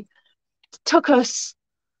me. It took us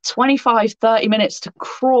 25-30 minutes to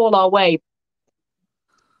crawl our way.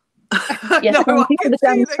 Yeah, No, so we did a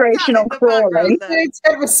demonstration on crawling.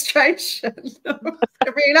 Demonstration. A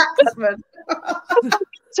reenactment.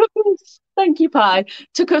 Thank you, Pi.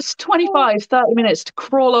 Took us 25-30 minutes to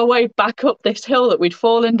crawl our way back up this hill that we'd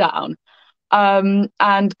fallen down,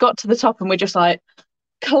 and got to the top, and we just like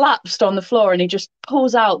collapsed on the floor, and he just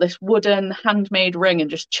pulls out this wooden handmade ring and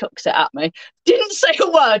just chucks it at me. Didn't say a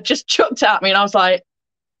word, just chucked it at me, and I was like,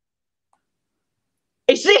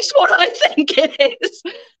 is this what I think it is?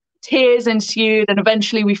 Tears ensued, and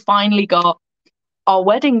eventually we finally got our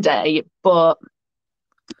wedding day, but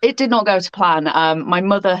it did not go to plan. My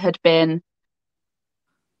mother had been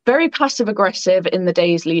very passive aggressive in the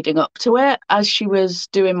days leading up to it. As she was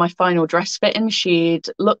doing my final dress fitting, she'd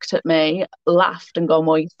looked at me, laughed, and gone,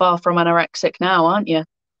 "Well, you're far from anorexic now, aren't you?"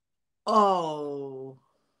 Oh.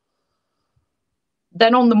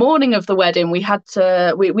 Then on the morning of the wedding, we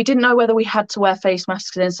didn't know whether we had to wear face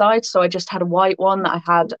masks inside, so I just had a white one that I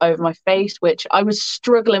had over my face, which I was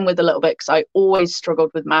struggling with a little bit because I always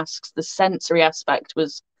struggled with masks. The sensory aspect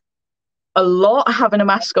was a lot, having a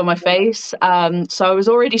mask on my face, so I was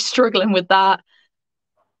already struggling with that.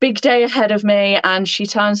 Big day ahead of me, and she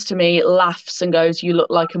turns to me, laughs, and goes, "You look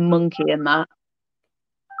like a monkey in that."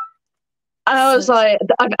 And I was like,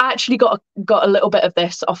 I've actually got a little bit of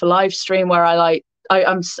this off a live stream where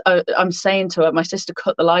I'm saying to her, my sister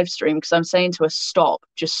cut the live stream because I'm saying to her, "Stop,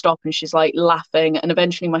 just stop," and she's like laughing, and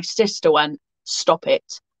eventually my sister went, "Stop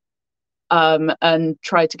it," and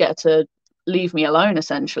tried to get her to leave me alone,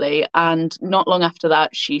 essentially. And not long after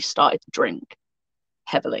that, she started to drink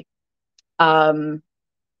heavily, and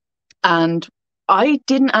I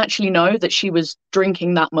didn't actually know that she was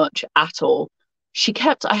drinking that much at all.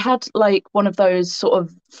 I had like one of those sort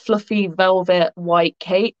of fluffy velvet white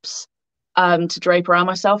capes to drape around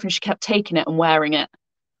myself, and she kept taking it and wearing it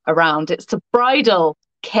around. It's a bridal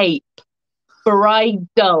cape.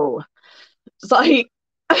 Bridal. It's like,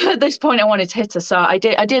 at this point I wanted to hit her, so I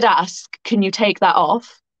did ask, "Can you take that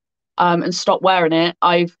off and stop wearing it?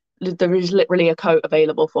 There is literally a coat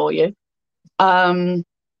available for you,"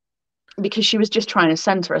 because she was just trying to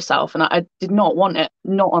center herself, and I did not want it,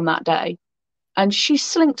 not on that day. And she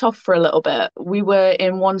slinked off for a little bit. We were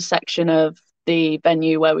in one section of the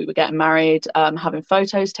venue where we were getting married, having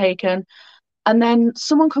photos taken, and then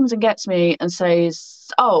someone comes and gets me and says,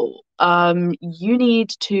 "Oh, you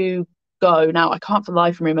need to go now." I can't for the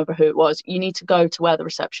life of me remember who it was. "You need to go to where the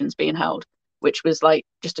reception's being held," which was like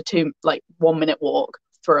just a 1 minute walk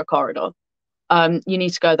through a corridor. "You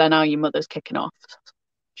need to go there now, your mother's kicking off."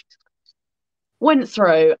 Went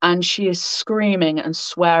through, and she is screaming and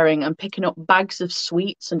swearing and picking up bags of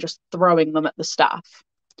sweets and just throwing them at the staff.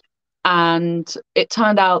 And it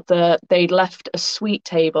turned out that they'd left a sweet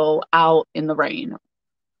table out in the rain.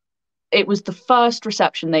 It was the first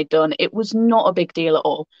reception they'd done. It was not a big deal at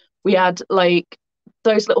all. We had like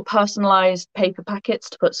those little personalized paper packets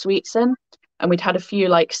to put sweets in, and we'd had a few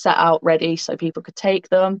like set out ready so people could take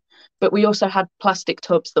them. But we also had plastic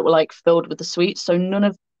tubs that were like filled with the sweets, so none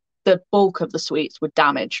of the bulk of the sweets were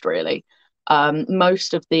damaged really.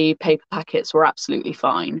 Most of the paper packets were absolutely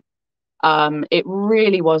fine. It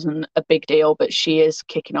really wasn't a big deal, but she is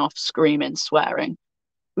kicking off, screaming, swearing.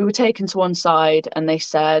 We were taken to one side and they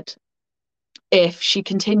said, if she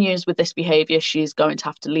continues with this behavior, she's going to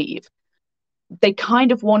have to leave. They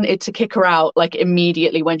kind of wanted to kick her out like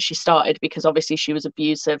immediately when she started, because obviously she was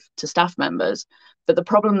abusive to staff members. But the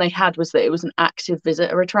problem they had was that it was an active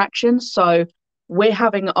visitor attraction. So we're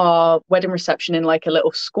having our wedding reception in like a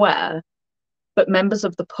little square, but members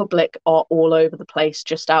of the public are all over the place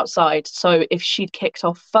just outside. So if she'd kicked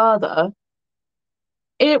off further,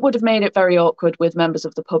 it would have made it very awkward with members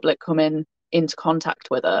of the public coming into contact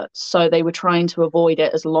with her. So they were trying to avoid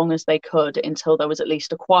it as long as they could until there was at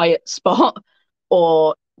least a quiet spot,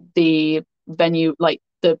 or the venue, like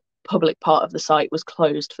the public part of the site, was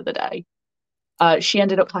closed for the day. She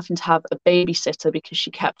ended up having to have a babysitter because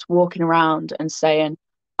she kept walking around and saying,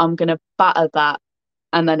 I'm going to batter that,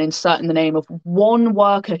 and then inserting the name of one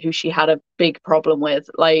worker who she had a big problem with.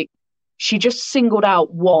 Like, she just singled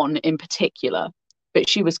out one in particular, but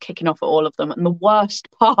she was kicking off at all of them. And the worst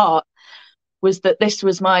part was that this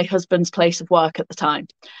was my husband's place of work at the time.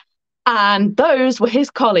 And those were his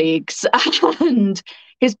colleagues. And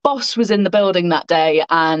his boss was in the building that day.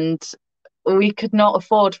 And we could not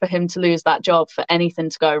afford for him to lose that job for anything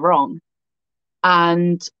to go wrong.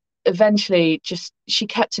 And eventually, just she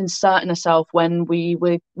kept inserting herself when we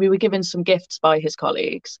were given some gifts by his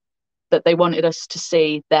colleagues that they wanted us to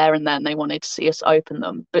see there and then. They wanted to see us open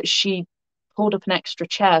them. But she pulled up an extra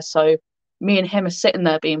chair, so me and him are sitting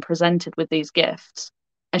there being presented with these gifts,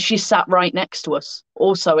 and she sat right next to us,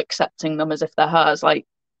 also accepting them as if they're hers. Like,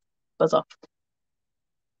 buzz off.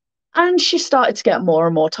 And she started to get more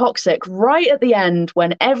and more toxic. Right at the end,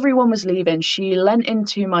 when everyone was leaving, she leant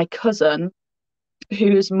into my cousin,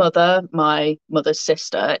 whose mother, my mother's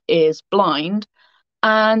sister, is blind,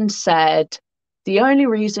 and said, the only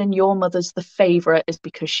reason your mother's the favourite is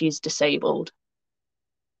because she's disabled.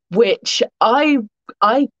 Which I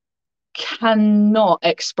cannot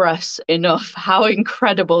express enough how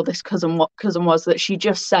incredible this cousin was, that she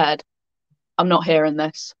just said, I'm not hearing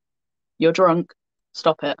this. You're drunk.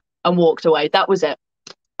 Stop it. And walked away. That was it.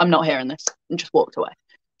 I'm not hearing this. And just walked away.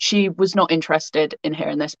 She was not interested in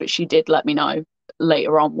hearing this, but she did let me know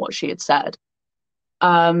later on what she had said.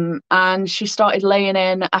 And she started laying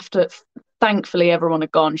in after, thankfully everyone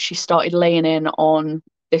had gone, she started laying in on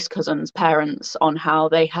this cousin's parents on how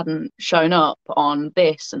they hadn't shown up on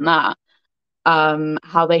this and that,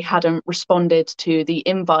 how they hadn't responded to the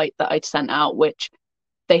invite that I'd sent out, which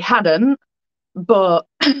they hadn't. But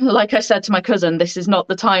like I said to my cousin, this is not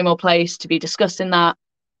the time or place to be discussing that.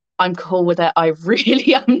 I'm cool with it. I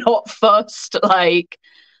really am not fussed. Like,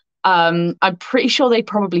 I'm pretty sure they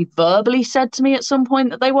probably verbally said to me at some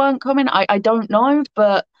point that they weren't coming. I don't know,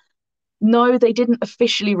 but no, they didn't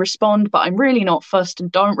officially respond. But I'm really not fussed and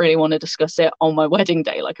don't really want to discuss it on my wedding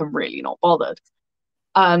day. Like, I'm really not bothered.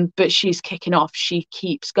 But she's kicking off. She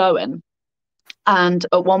keeps going. And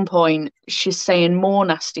at one point, she's saying more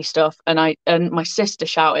nasty stuff. And my sister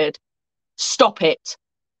shouted, stop it.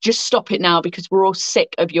 Just stop it now, because we're all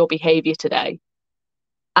sick of your behaviour today.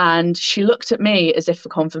 And she looked at me as if for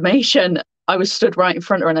confirmation. I was stood right in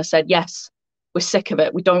front of her and I said, yes, we're sick of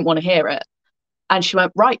it. We don't want to hear it. And she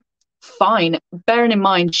went, right, fine. Bearing in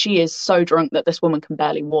mind, she is so drunk that this woman can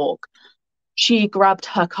barely walk. She grabbed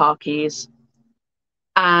her car keys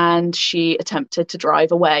and she attempted to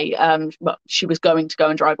drive away. Well, she was going to go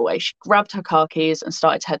and drive away. She grabbed her car keys and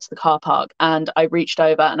started to head to the car park. And I reached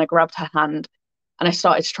over and I grabbed her hand and I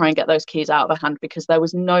started to try and get those keys out of her hand, because there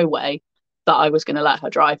was no way that I was going to let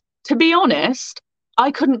her drive. To be honest,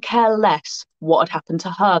 I couldn't care less what had happened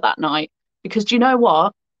to her that night, because do you know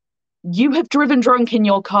what? You have driven drunk in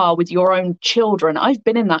your car with your own children. I've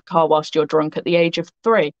been in that car whilst you're drunk at the age of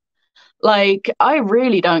 3. Like, I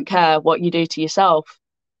really don't care what you do to yourself.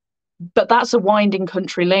 But that's a winding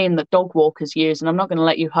country lane that dog walkers use, and I'm not going to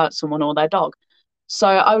let you hurt someone or their dog. So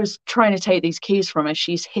I was trying to take these keys from her.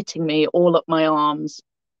 She's hitting me all up my arms.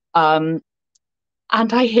 And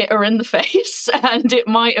I hit her in the face, and it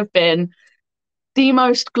might have been the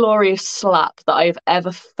most glorious slap that I've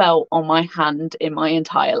ever felt on my hand in my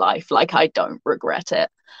entire life. Like, I don't regret it.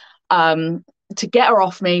 To get her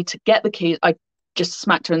off me, to get the keys, I just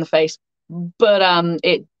smacked her in the face. But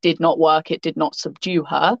it did not work. It did not subdue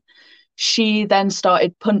her. She then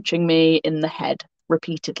started punching me in the head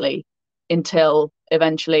repeatedly until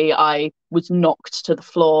eventually I was knocked to the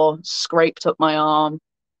floor, scraped up my arm,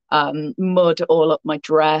 mud all up my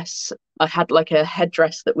dress. I had like a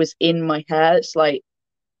headdress that was in my hair. It's like,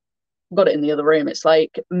 I've got it in the other room. It's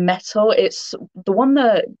like metal. It's the one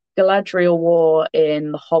that Galadriel wore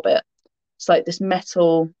in The Hobbit. It's like this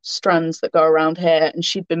metal strands that go around here, and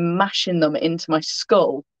she'd been mashing them into my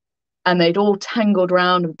skull, and they'd all tangled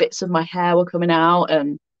around, and bits of my hair were coming out,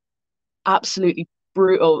 and absolutely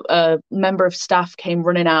brutal. A member of staff came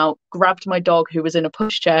running out, grabbed my dog who was in a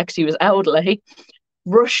pushchair because he was elderly,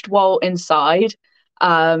 rushed Walt inside.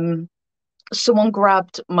 Someone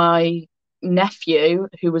grabbed my nephew,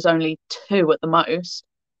 who was only 2 at the most,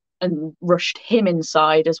 and rushed him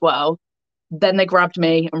inside as well. Then they grabbed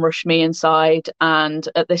me and rushed me inside. And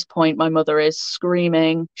at this point, my mother is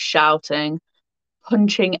screaming, shouting,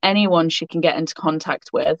 punching anyone she can get into contact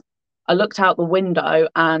with. I looked out the window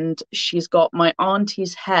and she's got my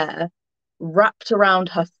auntie's hair wrapped around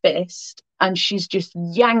her fist, and she's just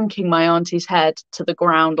yanking my auntie's head to the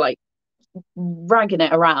ground, like dragging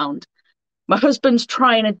it around. My husband's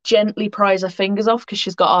trying to gently prise her fingers off because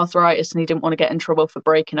she's got arthritis and he didn't want to get in trouble for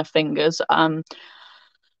breaking her fingers.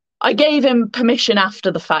 I gave him permission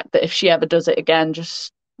after the fact that if she ever does it again,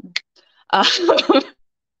 just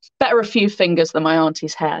better a few fingers than my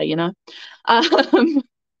auntie's hair, you know?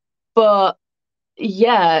 But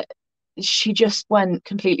yeah, she just went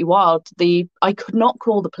completely wild. I could not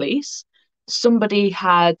call the police. Somebody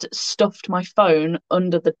had stuffed my phone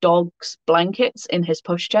under the dog's blankets in his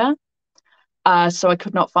pushchair. So I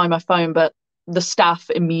could not find my phone, but the staff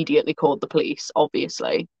immediately called the police,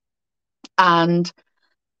 obviously. And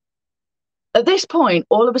at this point,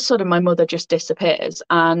 all of a sudden, my mother just disappears.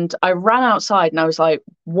 And I ran outside and I was like,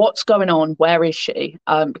 what's going on? Where is she?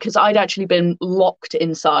 Because I'd actually been locked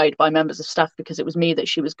inside by members of staff because it was me that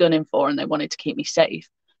she was gunning for and they wanted to keep me safe.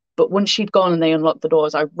 But once she'd gone and they unlocked the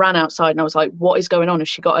doors, I ran outside and I was like, what is going on? Has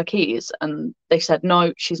she got her keys? And they said,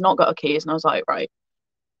 no, she's not got her keys. And I was like, right,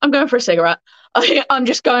 I'm going for a cigarette. I'm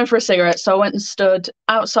just going for a cigarette. So I went and stood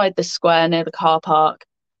outside this square near the car park,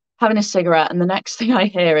 having a cigarette. And the next thing I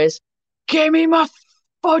hear is, give me my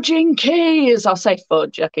fudging keys. I'll say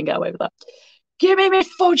fudge. I can get away with that. Give me my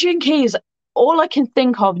fudging keys. All I can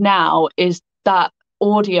think of now is that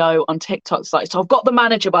audio on TikTok's like, so I've got the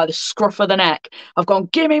manager by the scruff of the neck. I've gone,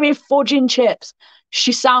 give me my fudging chips.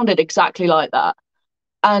 She sounded exactly like that.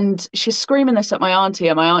 And she's screaming this at my auntie,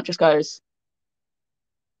 and my aunt just goes,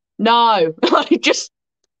 no, like just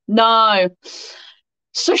no.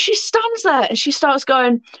 So she stands there and she starts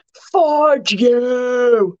going, fudge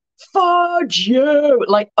you,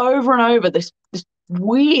 like over and over, this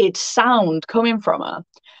weird sound coming from her.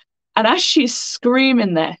 And as she's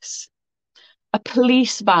screaming this, a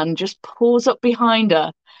police van just pulls up behind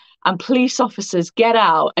her and police officers get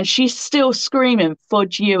out, and she's still screaming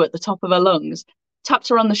fudge you at the top of her lungs. Taps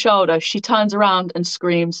her on the shoulder. She turns around and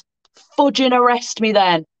screams, fudging arrest me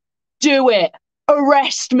then. Do it.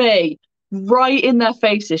 Arrest me. Right in their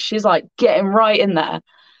faces. She's like getting right in there.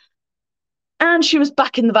 And she was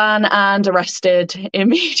back in the van and arrested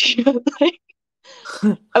immediately.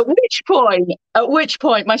 At which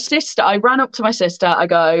point, my sister, I ran up to my sister. I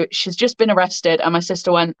go, she's just been arrested. And my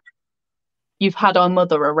sister went, you've had our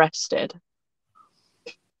mother arrested.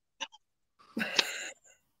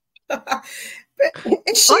 But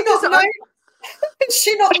is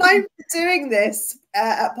she not known for doing this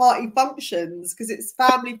at party functions? Because it's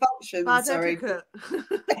family functions. Sorry.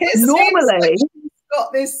 Normally,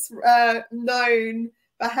 got this known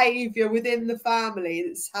behaviour within the family.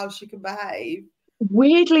 That's how she can behave.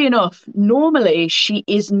 Weirdly enough, normally she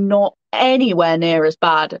is not anywhere near as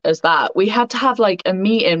bad as that. We had to have like a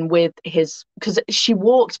meeting with his, because she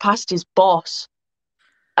walked past his boss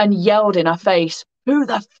and yelled in her face, who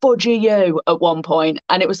the fudge are you, at one point.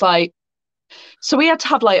 And it was like, so we had to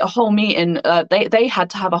have like a whole meeting. They had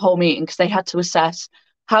to have a whole meeting because they had to assess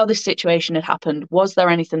how this situation had happened. Was there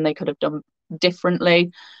anything they could have done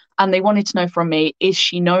differently? And they wanted to know from me, is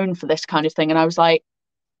she known for this kind of thing? And I was like,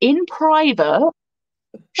 in private,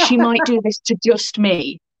 she might do this to just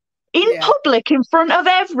me. In public, in front of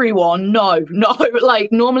everyone, no.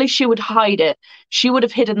 Like, normally she would hide it. She would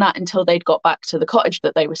have hidden that until they'd got back to the cottage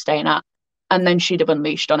that they were staying at, and then she'd have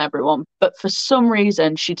unleashed on everyone. But for some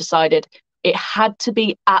reason, she decided it had to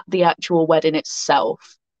be at the actual wedding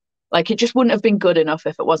itself. Like, it just wouldn't have been good enough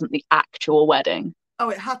if it wasn't the actual wedding. Oh,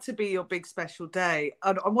 it had to be your big special day.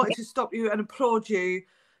 And I wanted to stop you and applaud you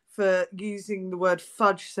for using the word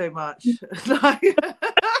fudge so much.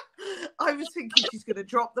 I was thinking she's going to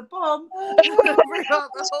drop the bomb.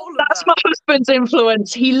 That's my husband's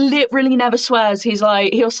influence. He literally never swears. He's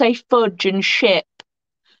like, he'll say fudge and shit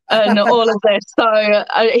and all of this. So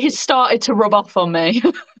he's started to rub off on me.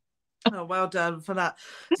 Oh, well done for that.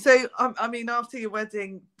 So, I mean, after your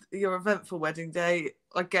wedding, your eventful wedding day,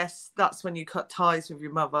 I guess that's when you cut ties with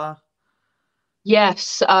your mother. Yes.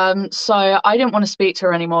 So I didn't want to speak to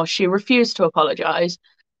her anymore. She refused to apologise.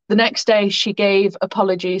 The next day, she gave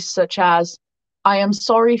apologies such as, "I am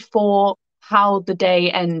sorry for how the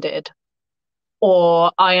day ended,"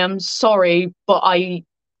 or "I am sorry, but I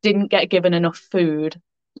didn't get given enough food."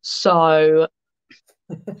 So,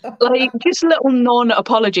 like, just little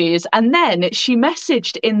non-apologies. And then she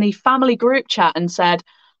messaged in the family group chat and said,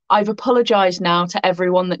 "I've apologized now to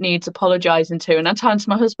everyone that needs apologizing to." And I turned to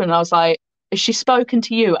my husband and I was like, "Has she spoken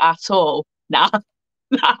to you at all?" Nah.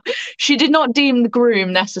 Nah. She did not deem the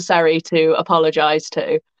groom necessary to apologize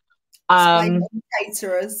to.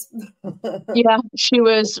 Caterers. Yeah, she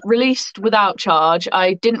was released without charge.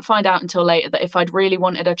 I didn't find out until later that if I'd really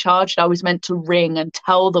wanted her charged, I was meant to ring and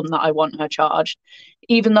tell them that I want her charged,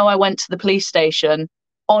 even though I went to the police station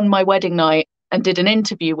on my wedding night and did an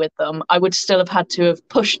interview with them. I would still have had to have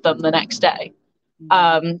pushed them the next day.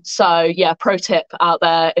 So yeah, pro tip out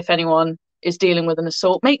there: if anyone is dealing with an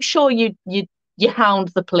assault, make sure you hound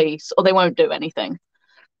the police, or they won't do anything.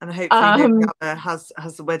 And hopefully nobody out there has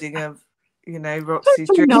the wedding of, Roxxie's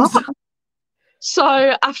dreams. Not.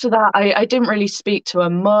 So after that, I didn't really speak to her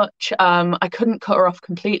much. I couldn't cut her off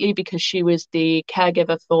completely because she was the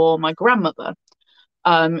caregiver for my grandmother,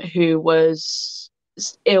 who was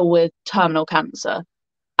ill with terminal cancer.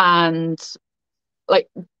 And like,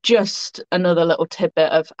 just another little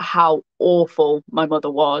tidbit of how awful my mother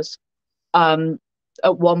was.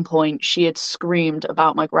 At one point, she had screamed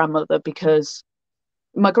about my grandmother because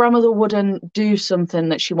my grandmother wouldn't do something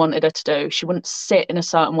that she wanted her to do. She wouldn't sit in a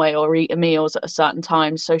certain way or eat her meals at a certain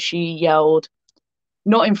time. So she yelled,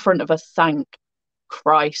 not in front of her, thank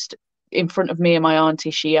Christ, in front of me and my auntie,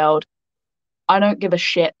 she yelled, "I don't give a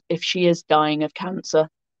shit if she is dying of cancer."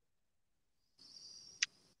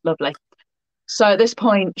 Lovely. So at this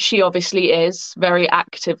point, she obviously is very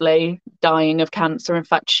actively dying of cancer. In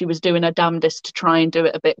fact, she was doing her damnedest to try and do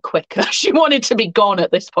it a bit quicker. She wanted to be gone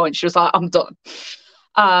at this point. She was like, "I'm done."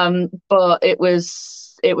 But it was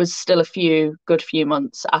still a good few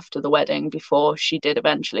months after the wedding before she did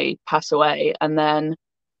eventually pass away. And then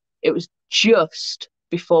it was just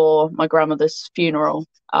before my grandmother's funeral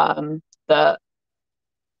that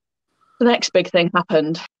the next big thing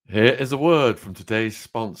happened. Here is a word from today's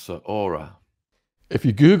sponsor, Aura. If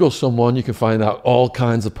you Google someone, you can find out all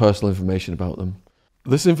kinds of personal information about them.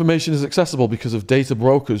 This information is accessible because of data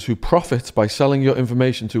brokers who profit by selling your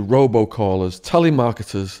information to robocallers,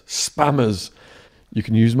 telemarketers, spammers. You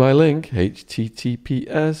can use my link,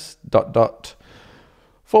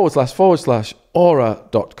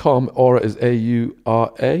 https://aura.com. Aura is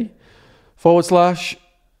AURA /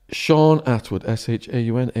 Sean Atwood,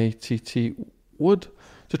 SHAUNATT Wood,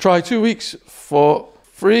 to try 2 weeks for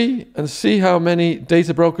free and see how many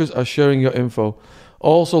data brokers are sharing your info.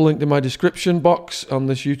 Also linked in my description box on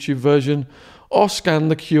this YouTube version, or scan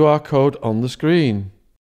the QR code on the screen.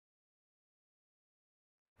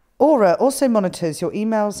 Aura also monitors your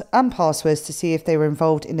emails and passwords to see if they were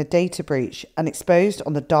involved in a data breach and exposed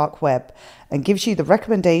on the dark web, and gives you the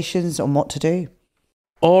recommendations on what to do.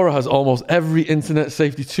 Aura has almost every internet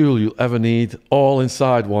safety tool you'll ever need, all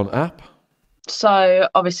inside one app. So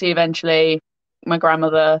obviously, eventually, my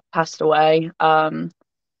grandmother passed away, and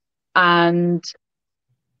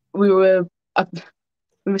we were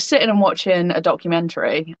sitting and watching a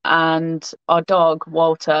documentary, and our dog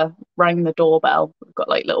Walter rang the doorbell. We've got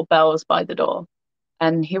like little bells by the door,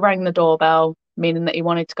 and he rang the doorbell, meaning that he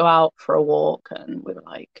wanted to go out for a walk. And we were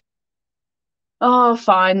like, "Oh,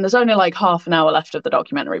 fine. There's only like half an hour left of the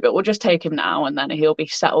documentary, but we'll just take him now, and then he'll be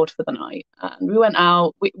settled for the night." And we went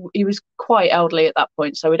out. He was quite elderly at that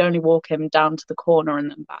point, so we'd only walk him down to the corner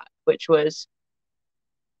and then back, which was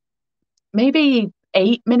maybe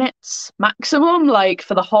 8 minutes maximum, like,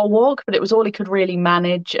 for the whole walk, but it was all he could really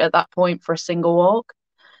manage at that point for a single walk.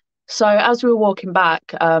 So as we were walking back,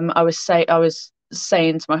 I was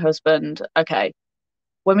saying to my husband, "Okay,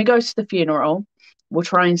 when we go to the funeral, we'll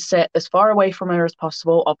try and sit as far away from her as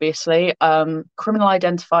possible, obviously. Criminal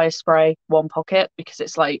identifier spray, one pocket, because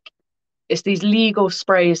it's these legal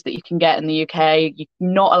sprays that you can get in the UK. You're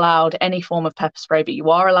not allowed any form of pepper spray, but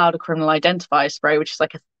you are allowed a criminal identifier spray, which is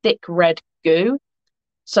like a thick red goo.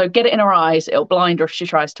 So get it in her eyes. It'll blind her if she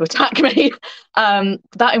tries to attack me."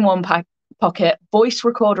 That in one pocket, voice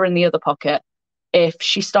recorder in the other pocket. If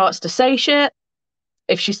she starts to say shit,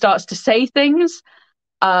 if she starts to say things,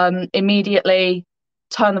 immediately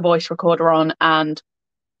turn the voice recorder on and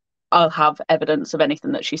I'll have evidence of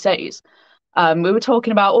anything that she says. We were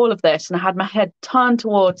talking about all of this and I had my head turned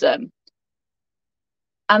towards him,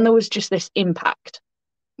 and there was just this impact.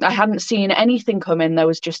 I hadn't seen anything coming. There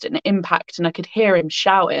was just an impact, and I could hear him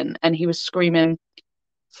shouting, and he was screaming,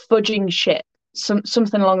 "Fudging shit,"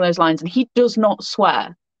 something along those lines. And he does not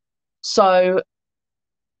swear. So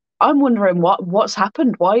I'm wondering what's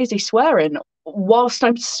happened. Why is he swearing? Whilst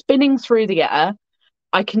I'm spinning through the air,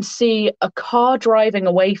 I can see a car driving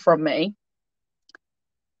away from me.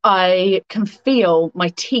 I can feel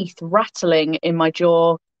my teeth rattling in my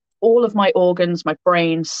jaw, all of my organs, my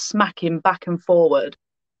brain smacking back and forward.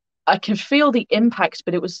 I can feel the impact,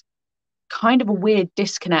 but it was kind of a weird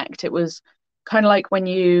disconnect. It was kind of like when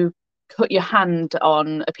you cut your hand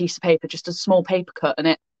on a piece of paper, just a small paper cut, and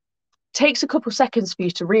it takes a couple seconds for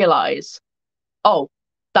you to realize, oh,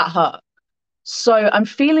 that hurt. So I'm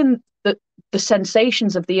feeling the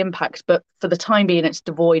sensations of the impact, but for the time being, it's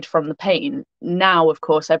devoid from the pain. Now, of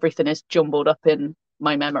course, everything is jumbled up in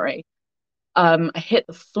my memory. I hit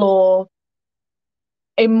the floor.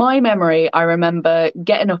 In my memory, I remember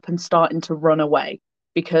getting up and starting to run away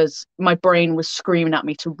because my brain was screaming at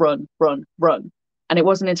me to run, run, run. And it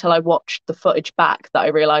wasn't until I watched the footage back that I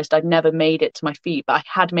realized I'd never made it to my feet, but I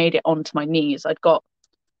had made it onto my knees. I'd got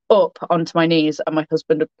up onto my knees and my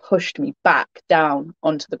husband had pushed me back down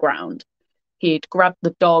onto the ground. He'd grabbed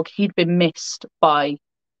the dog. He'd been missed by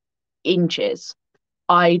inches.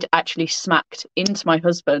 I'd actually smacked into my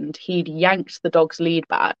husband. He'd yanked the dog's lead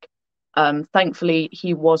back. Thankfully,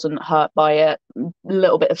 he wasn't hurt by it. A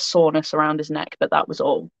little bit of soreness around his neck, but that was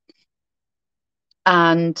all.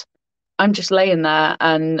 And I'm just laying there,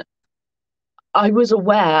 and I was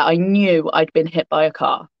aware, I knew I'd been hit by a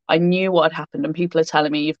car. I knew what had happened, and people are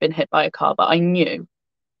telling me you've been hit by a car, but I knew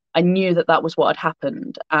that was what had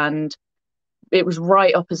happened. And it was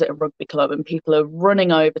right opposite a rugby club, and people are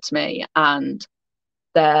running over to me and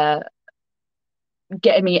they're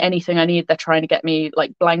getting me anything I need. They're trying to get me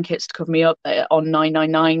like blankets to cover me up. They're on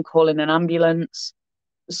 999 calling an ambulance.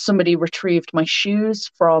 Somebody retrieved my shoes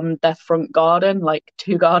from their front garden, like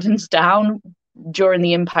 2 gardens down. During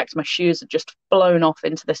the impact, my shoes had just flown off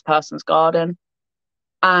into this person's garden.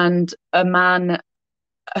 And a man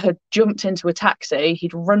had jumped into a taxi.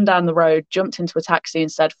 He'd run down the road, jumped into a taxi,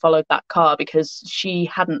 and said followed that car because she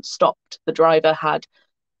hadn't stopped. The driver had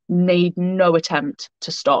made no attempt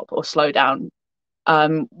to stop or slow down.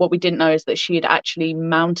 What we didn't know is that she had actually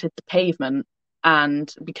mounted the pavement,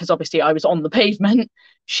 and because obviously I was on the pavement,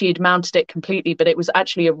 she had mounted it completely, but it was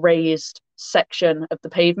actually a raised section of the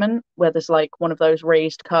pavement where there's like one of those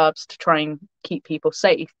raised curbs to try and keep people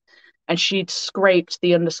safe. And she'd scraped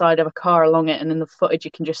the underside of a car along it, and in the footage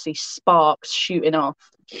you can just see sparks shooting off.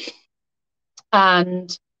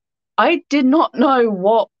 And I did not know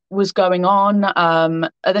what was going on.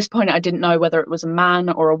 At this point, I didn't know whether it was a man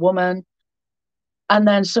or a woman. And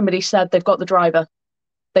then somebody said, they've got the driver.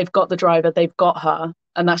 They've got the driver. They've got her.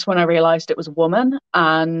 And that's when I realized it was a woman.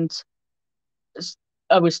 And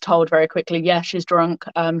I was told very quickly, yeah, she's drunk.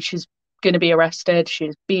 She's going to be arrested.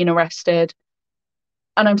 She's been arrested.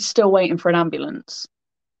 And I'm still waiting for an ambulance.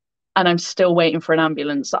 I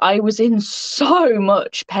was in so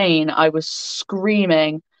much pain. I was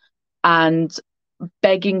screaming and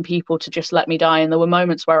begging people to just let me die. And there were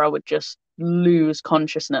moments where I would just lose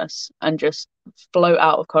consciousness and just float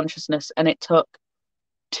out of consciousness. And it took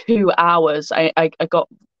 2 hours. I got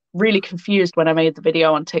really confused when I made the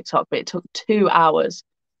video on TikTok, but it took 2 hours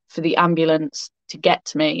for the ambulance to get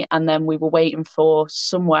to me. And then we were waiting for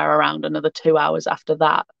somewhere around another 2 hours after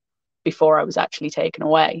that before I was actually taken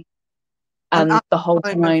away. And the whole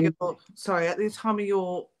time, at the time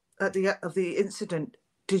of the incident,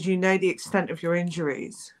 did you know the extent of your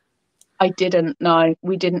injuries? I didn't know.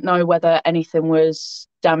 We didn't know whether anything was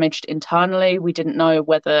damaged internally. We didn't know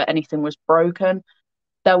whether anything was broken.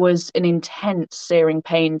 There was an intense searing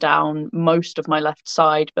pain down most of my left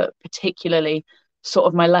side, but particularly sort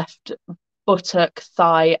of my left buttock,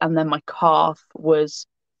 thigh, and then my calf was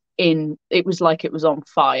it was like it was on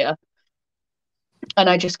fire. And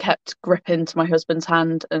I just kept gripping to my husband's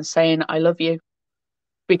hand and saying, I love you,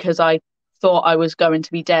 because I thought I was going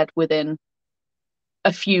to be dead within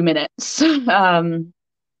a few minutes.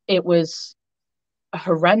 It was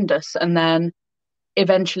horrendous. And then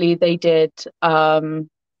eventually they did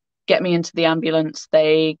get me into the ambulance.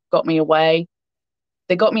 They got me away.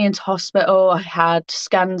 They got me into hospital. I had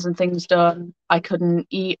scans and things done. I couldn't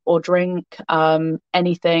eat or drink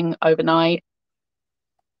anything overnight.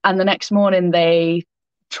 And the next morning they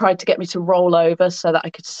tried to get me to roll over so that I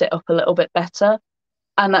could sit up a little bit better.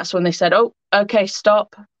 And that's when they said, oh, okay,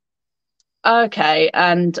 stop. Okay.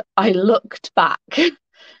 And I looked back.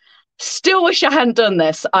 Still wish I hadn't done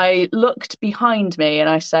this. I looked behind me and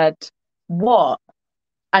I said, what?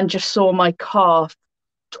 And just saw my calf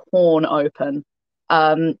torn open.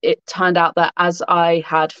 It turned out that as I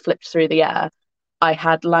had flipped through the air,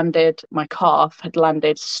 my calf had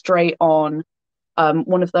landed straight on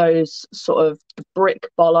one of those sort of brick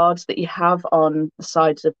bollards that you have on the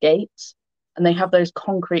sides of gates, and they have those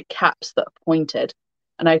concrete caps that are pointed.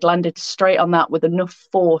 And I'd landed straight on that with enough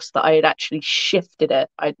force that I had actually shifted it.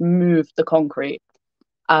 I'd moved the concrete,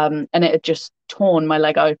 and it had just torn my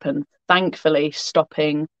leg open, thankfully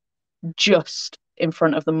stopping just in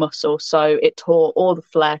front of the muscle. So it tore all the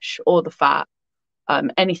flesh, all the fat,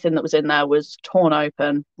 anything that was in there was torn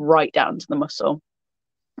open right down to the muscle.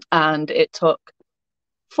 And it took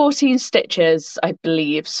 14 stitches, I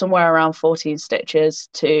believe, somewhere around 14 stitches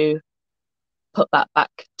to put that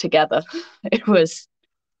back together. It was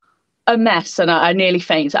a mess, and I nearly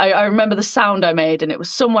fainted. I remember the sound I made, and it was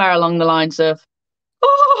somewhere along the lines of,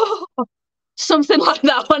 oh, something like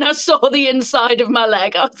that when I saw the inside of my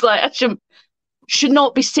leg. I was like, I should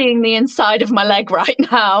not be seeing the inside of my leg right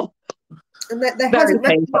now. And they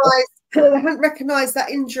hadn't recognised that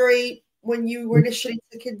injury when you were initially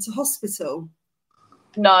taken to hospital?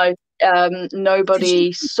 No,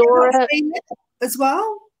 nobody saw it as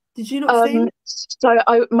well. Did you not feel it? So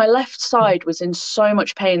my left side was in so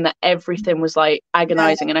much pain that everything was like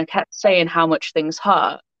agonizing, and I kept saying how much things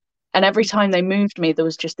hurt. And every time they moved me, there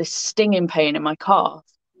was just this stinging pain in my calf,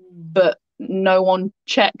 but no one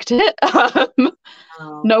checked it.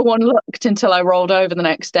 No one looked until I rolled over the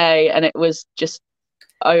next day, and it was just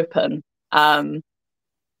open.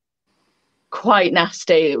 Quite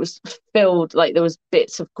nasty. It was filled, like there was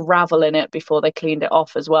bits of gravel in it before they cleaned it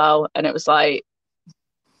off as well, and it was like,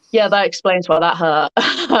 yeah, that explains why that hurt.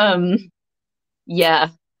 Yeah.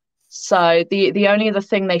 So the only other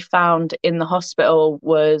thing they found in the hospital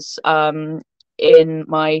was in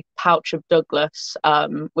my pouch of Douglas,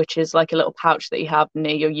 which is like a little pouch that you have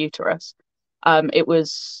near your uterus.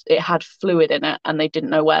 It had fluid in it, and they didn't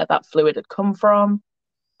know where that fluid had come from.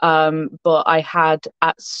 But I had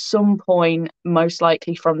at some point, most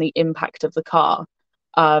likely from the impact of the car,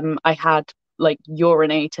 I had like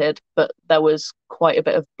urinated, but there was quite a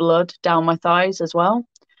bit of blood down my thighs as well.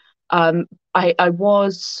 I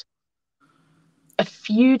was a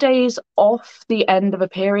few days off the end of a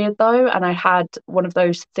period though, and I had one of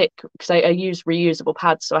those thick, because I use reusable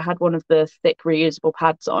pads, so I had one of the thick reusable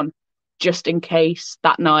pads on just in case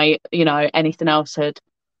that night, you know, anything else had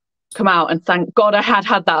come out. And thank God I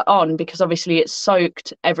had that on, because obviously it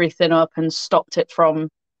soaked everything up and stopped it from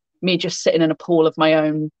me just sitting in a pool of my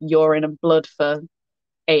own urine and blood for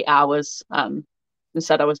 8 hours.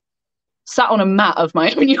 Instead I was sat on a mat of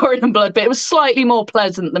my own urine and blood, but it was slightly more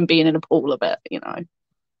pleasant than being in a pool of it, you know.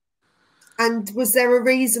 And was there a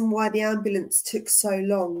reason why the ambulance took so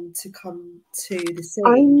long to come to the scene?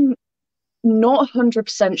 I'm not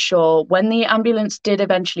 100% sure. When the ambulance did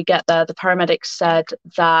eventually get there, the paramedics said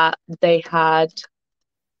that they had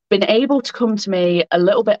been able to come to me a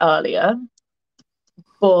little bit earlier,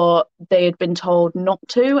 but they had been told not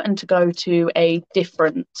to, and to go to a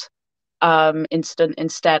different incident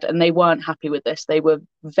instead, and they weren't happy with this. They were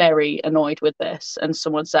very annoyed with this, and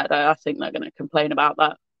someone said, I think they're going to complain about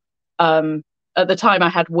that. At the time I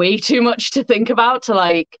had way too much to think about to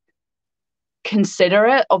like consider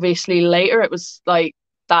it. Obviously later it was like,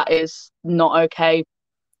 that is not okay.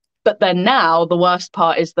 But then now the worst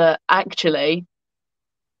part is that actually,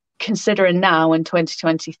 considering now in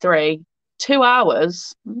 2023, 2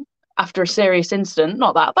 hours after a serious incident,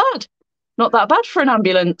 not that bad for an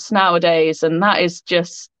ambulance nowadays, and that is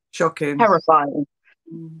just shocking, terrifying.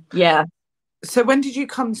 Yeah. So when did you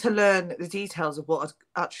come to learn the details of what had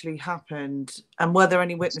actually happened, and were there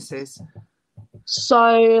any witnesses?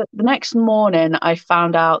 So the next morning I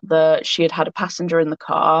found out that she had had a passenger in the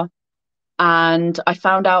car, and I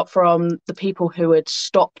found out from the people who had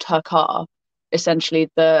stopped her car, essentially,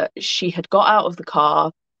 that she had got out of the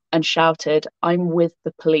car and shouted, "I'm with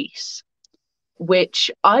the police,"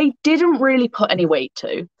 which I didn't really put any weight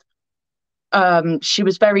to. She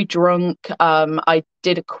was very drunk. I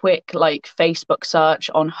did a quick like Facebook search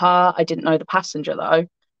on her. I didn't know the passenger though,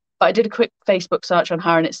 but I did a quick Facebook search on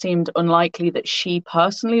her, and it seemed unlikely that she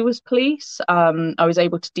personally was police. I was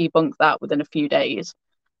able to debunk that within a few days,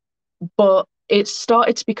 but it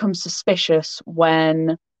started to become suspicious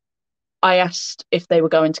when I asked if they were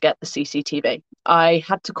going to get the CCTV. I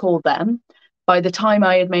had to call them. By the time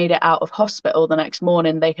I had made it out of hospital the next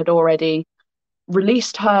morning, they had already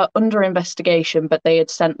released her under investigation, but they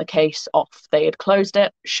had sent the case off. They had closed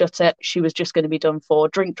it, shut it. She was just going to be done for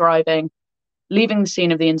drink driving, leaving the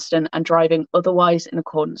scene of the incident, and driving otherwise in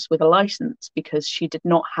accordance with a license, because she did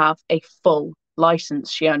not have a full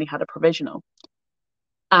license. She only had a provisional.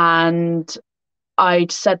 And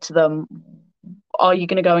I'd said to them, are you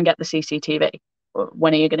going to go and get the CCTV?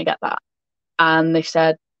 When are you going to get that? And they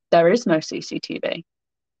said, there is no CCTV.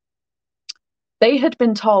 They had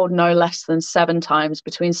been told no less than 7 times,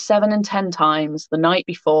 between 7 and 10 times the night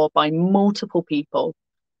before by multiple people.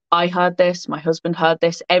 I heard this, my husband heard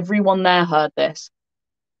this, everyone there heard this.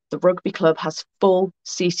 The rugby club has full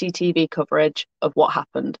CCTV coverage of what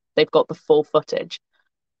happened. They've got the full footage.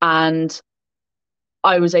 And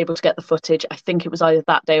I was able to get the footage. I think it was either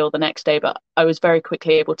that day or the next day, but I was very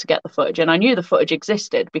quickly able to get the footage. And I knew the footage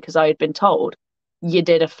existed because I had been told, you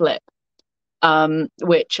did a flip,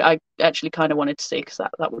 which I actually kind of wanted to see because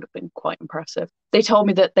that would have been quite impressive. They told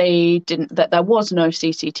me that that there was no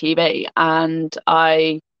CCTV, and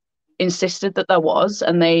I insisted that there was,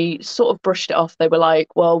 and they sort of brushed it off. They were like,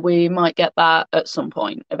 well, we might get that at some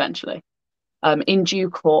point eventually. In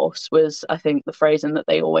due course was, I think, the phrasing that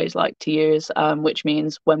they always like to use, which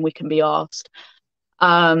means when we can be asked,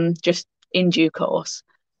 just in due course.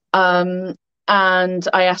 And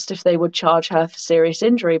I asked if they would charge her for serious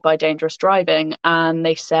injury by dangerous driving, and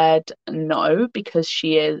they said no, because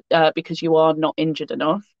because you are not injured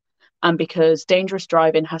enough, and because dangerous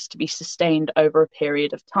driving has to be sustained over a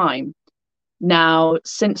period of time. Now,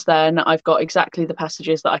 since then, I've got exactly the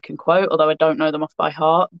passages that I can quote, although I don't know them off by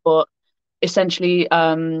heart, but essentially,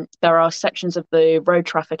 there are sections of the Road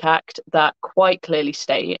Traffic Act that quite clearly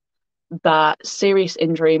state that serious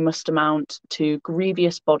injury must amount to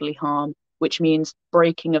grievous bodily harm, which means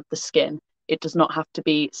breaking of the skin. It does not have to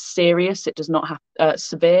be serious. It does not have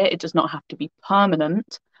severe. It does not have to be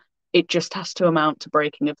permanent. It just has to amount to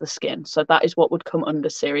breaking of the skin. So that is what would come under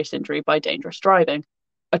serious injury by dangerous driving.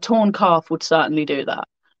 A torn calf would certainly do that.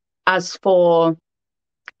 As for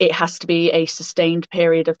it has to be a sustained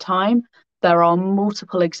period of time, there are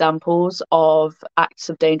multiple examples of acts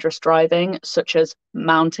of dangerous driving, such as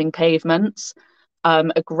mounting pavements,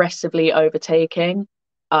 aggressively overtaking,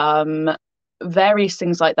 various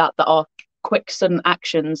things like that are quick, sudden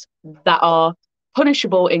actions that are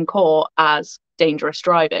punishable in court as dangerous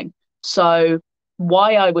driving. So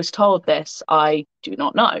why I was told this, I do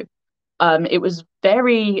not know. It was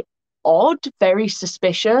very odd, very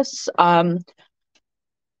suspicious.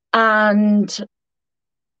 And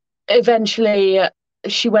eventually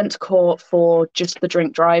she went to court for just the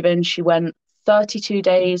drink driving. She went 32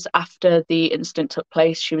 days after the incident took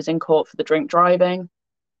place. She was in court for the drink driving,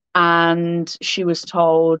 and she was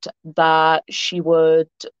told that she would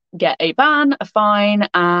get a ban, a fine,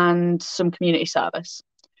 and some community service.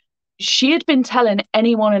 She had been telling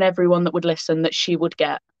anyone and everyone that would listen that she would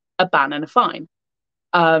get a ban and a fine.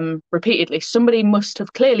 Repeatedly. Somebody must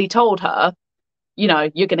have clearly told her, you know,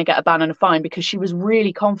 you're going to get a ban and a fine, because she was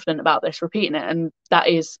really confident about this, repeating it, and that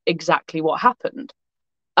is exactly what happened.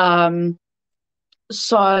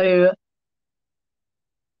 So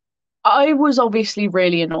I was obviously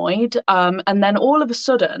really annoyed, and then all of a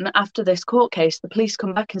sudden, after this court case, the police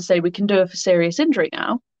come back and say, we can do it for serious injury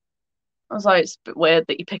now. I was like, it's a bit weird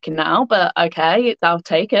that you're picking now, but okay, I'll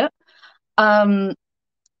take it.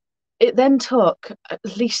 It then took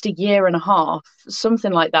at least a year and a half,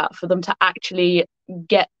 something like that, for them to actually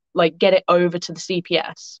get it over to the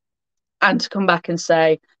CPS and to come back and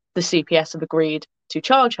say the CPS have agreed to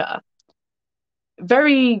charge her.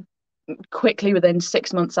 Very quickly, within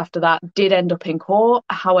 6 months after that, did end up in court.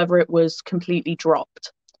 However, it was completely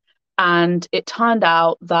dropped. And it turned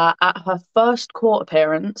out that at her first court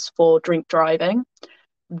appearance for drink driving,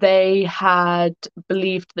 they had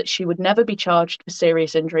believed that she would never be charged for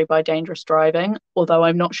serious injury by dangerous driving, although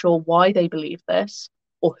I'm not sure why they believed this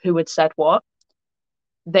or who had said what.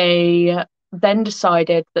 They then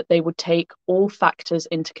decided that they would take all factors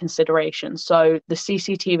into consideration. So the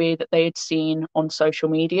CCTV that they had seen on social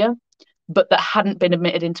media, but that hadn't been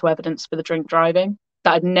admitted into evidence for the drink driving,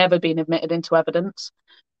 that had never been admitted into evidence,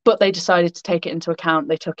 but they decided to take it into account.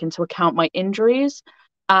 They took into account my injuries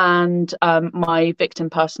and my victim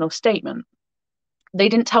personal statement. They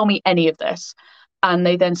didn't tell me any of this. And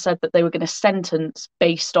they then said that they were going to sentence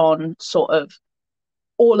based on sort of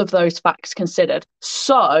all of those facts considered.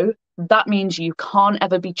 So that means you can't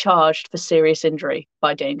ever be charged for serious injury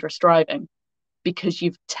by dangerous driving, because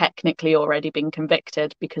you've technically already been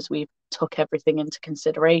convicted, because we've took everything into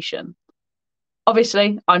consideration.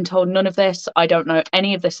 Obviously, I'm told none of this. I don't know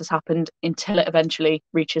any of this has happened until it eventually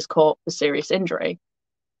reaches court for serious injury.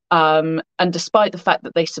 And despite the fact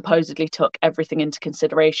that they supposedly took everything into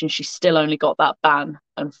consideration, she still only got that ban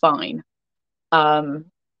and fine,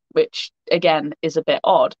 which, again, is a bit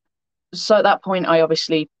odd. So at that point, I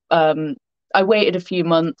obviously, I waited a few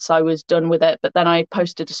months. I was done with it. But then I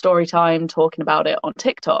posted a story time talking about it on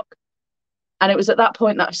TikTok. And it was at that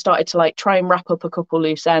point that I started to try and wrap up a couple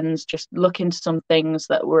loose ends, just look into some things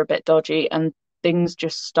that were a bit dodgy, and things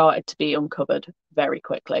just started to be uncovered very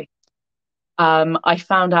quickly. I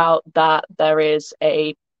found out that there is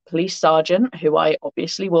a police sergeant who I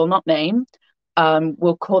obviously will not name.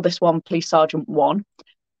 We'll call this one Police Sergeant 1.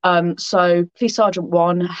 So Police Sergeant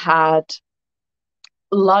 1 had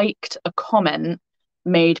liked a comment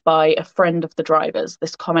made by a friend of the driver's.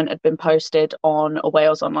 This comment had been posted on a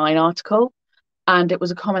Wales Online article, and it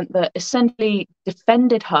was a comment that essentially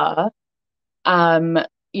defended her,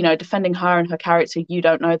 defending her and her character. You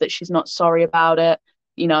don't know that she's not sorry about it.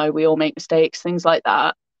 We all make mistakes, things like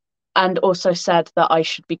that. And also said that I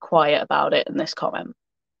should be quiet about it in this comment.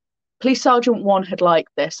 Police Sergeant 1 had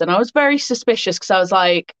liked this, and I was very suspicious because I was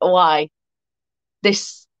like, why?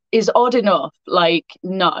 This is odd enough. Like,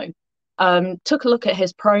 no. Took a look at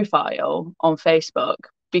his profile on Facebook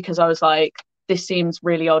because I was like, this seems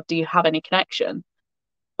really odd. Do you have any connection?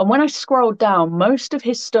 And when I scrolled down, most of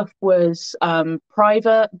his stuff was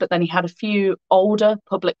private, but then he had a few older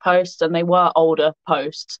public posts, and they were older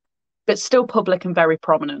posts, but still public and very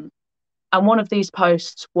prominent. And one of these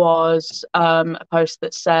posts was a post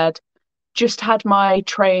that said, just had my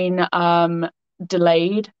train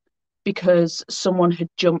delayed because someone had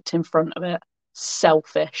jumped in front of it.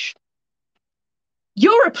 Selfish.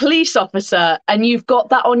 You're a police officer and you've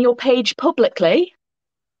got that on your page publicly?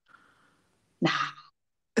 Nah.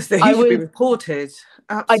 So he should be reported.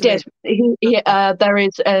 Absolutely. I did. There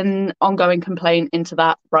is an ongoing complaint into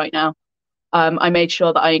that right now. I made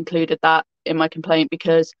sure that I included that in my complaint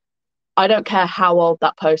because I don't care how old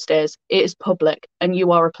that post is. It is public, and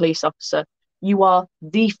you are a police officer. You are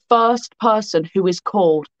the first person who is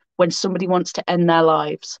called when somebody wants to end their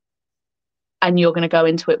lives. And you're going to go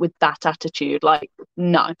into it with that attitude. Like,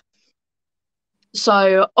 no.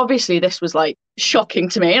 So obviously this was like shocking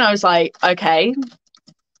to me. And I was like, okay.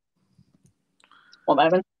 One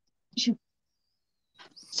moment.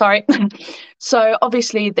 Sorry. So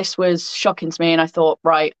obviously this was shocking to me. And I thought,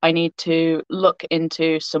 right, I need to look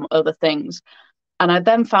into some other things. And I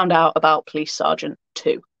then found out about Police Sergeant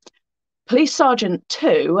 2. Police Sergeant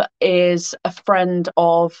 2 is a friend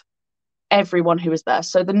of everyone who was there.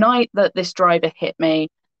 So the night that this driver hit me,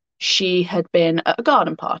 she had been at a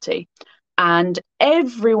garden party, and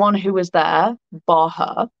everyone who was there, bar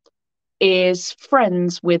her, is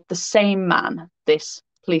friends with the same man, this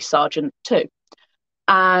Police Sergeant 2.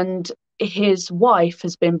 And his wife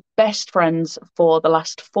has been best friends for the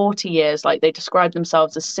last 40 years. Like, they describe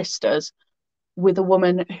themselves as sisters, with a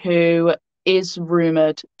woman who is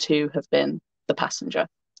rumoured to have been the passenger.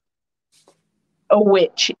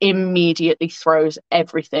 Which immediately throws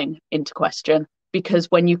everything into question,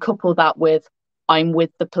 because when you couple that with I'm with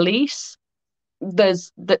the police,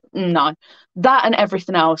 there's that and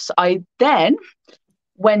everything else. I then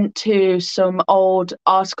went to some old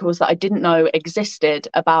articles that I didn't know existed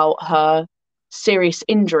about her serious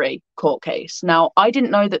injury court case. Now, I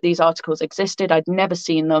didn't know that these articles existed. I'd never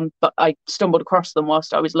seen them, but I stumbled across them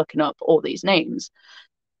whilst I was looking up all these names.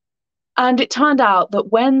 And it turned out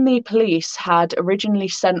that when the police had originally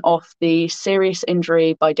sent off the serious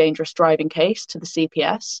injury by dangerous driving case to the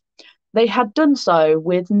CPS, they had done so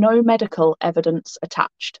with no medical evidence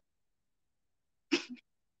attached.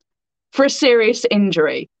 For a serious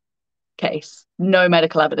injury case, no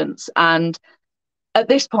medical evidence. And at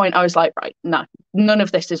this point, I was like, right, no, none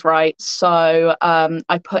of this is right. So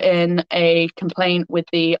I put in a complaint with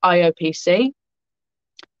the IOPC.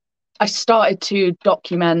 I started to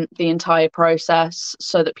document the entire process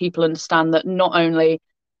so that people understand that not only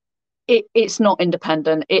it's not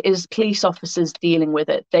independent, it is police officers dealing with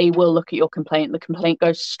it. They will look at your complaint. The complaint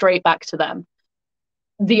goes straight back to them.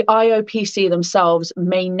 The IOPC themselves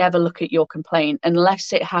may never look at your complaint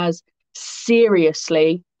unless it has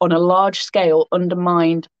seriously, on a large scale,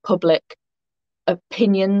 undermined public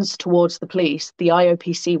opinions towards the police. The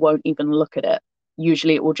IOPC won't even look at it.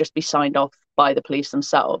 Usually it will just be signed off by the police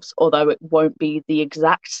themselves, although it won't be the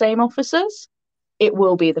exact same officers. It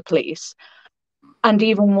will be the police. And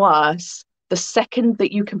even worse, the second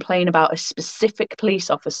that you complain about a specific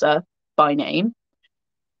police officer by name,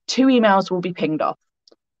 2 emails will be pinged off.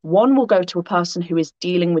 One will go to a person who is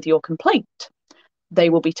dealing with your complaint. They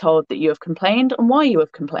will be told that you have complained and why you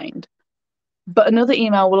have complained. But another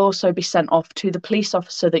email will also be sent off to the police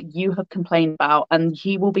officer that you have complained about, and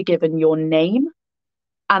he will be given your name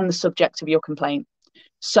and the subject of your complaint.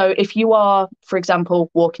 So if you are, for example,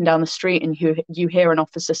 walking down the street and you hear an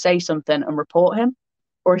officer say something and report him,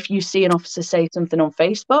 or if you see an officer say something on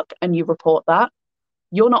Facebook and you report that,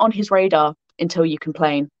 you're not on his radar until you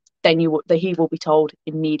complain. Then he will be told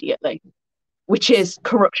immediately, which is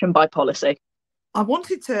corruption by policy. I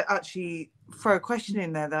wanted to actually throw a question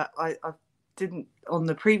in there that I didn't on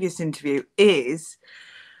the previous interview, is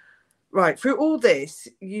Right, through all this,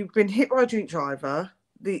 you've been hit by a drink driver.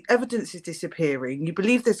 The evidence is disappearing. You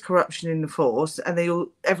believe there's corruption in the force, and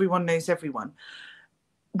everyone knows everyone.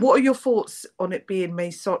 What are your thoughts on it being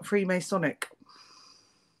Freemasonic?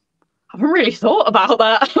 I haven't really thought about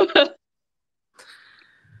that.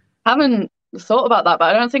 Haven't thought about that,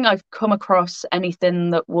 but I don't think I've come across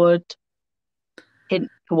anything that would hint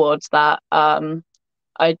towards that. None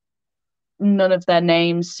of their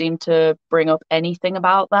names seem to bring up anything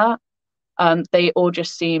about that. They all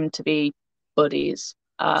just seem to be buddies.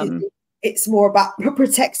 It's more about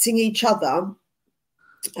protecting each other.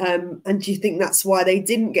 And do you think that's why they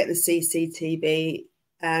didn't get the CCTV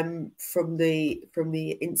from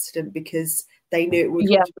the incident, because they knew it would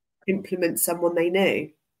implement someone they knew?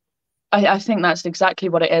 I think that's exactly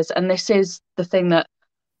what it is. And this is the thing that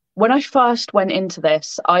when I first went into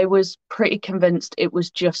this, I was pretty convinced it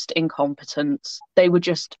was just incompetence. They were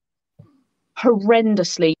just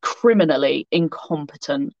horrendously, criminally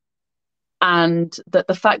incompetent. And that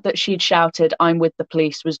the fact that she'd shouted, "I'm with the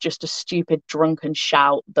police," was just a stupid, drunken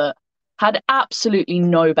shout that had absolutely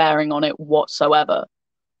no bearing on it whatsoever.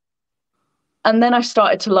 And then I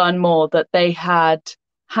started to learn more that they had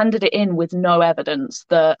handed it in with no evidence,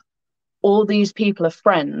 that all these people are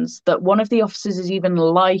friends, that one of the officers is even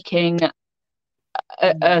liking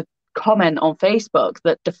a comment on Facebook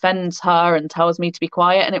that defends her and tells me to be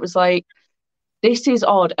quiet. And it was like, this is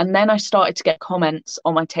odd. And then I started to get comments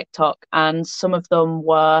on my TikTok, and some of them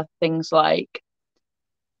were things like,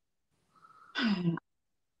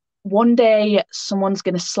 "One day someone's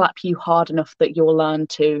going to slap you hard enough that you'll learn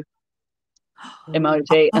to,"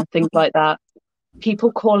 emoji, and things like that.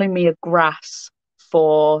 People calling me a grass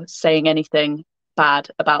for saying anything bad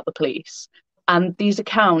about the police. And these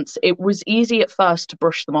accounts, it was easy at first to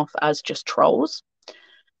brush them off as just trolls.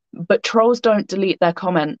 But trolls don't delete their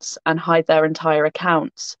comments and hide their entire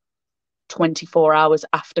accounts 24 hours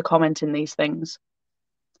after commenting these things.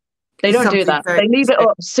 They don't do that. They leave it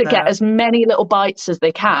up to get as many little bites as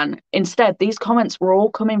they can. Instead, these comments were all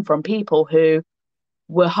coming from people who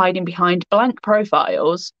were hiding behind blank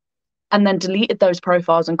profiles and then deleted those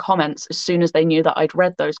profiles and comments as soon as they knew that I'd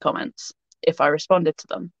read those comments if I responded to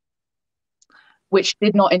them, which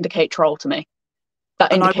did not indicate troll to me.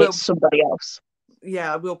 That indicates somebody else.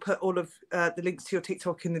 Yeah, I will put all of the links to your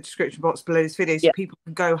TikTok in the description box below this video, so people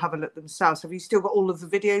can go have a look themselves. Have you still got all of the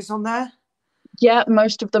videos on there? Yeah,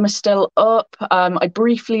 most of them are still up. I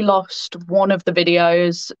briefly lost one of the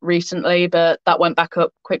videos recently, but that went back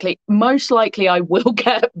up quickly. Most likely I will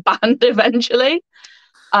get banned eventually.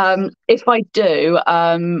 If I do,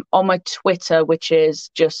 on my Twitter, which is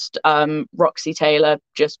just Roxxie Taylor,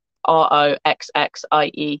 just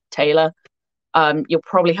ROXXIE Taylor, you'll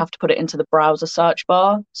probably have to put it into the browser search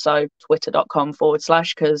bar, so twitter.com/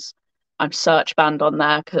 because I'm search banned on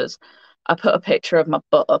there because I put a picture of my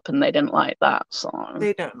butt up and they didn't like that. So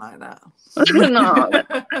they don't like that. No.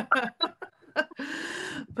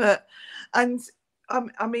 But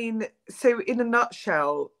I mean, so in a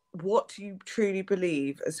nutshell, what do you truly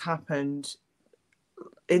believe has happened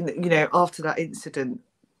after that incident?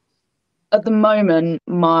 At the moment,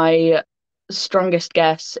 my strongest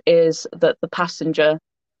guess is that the passenger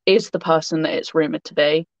is the person that it's rumored to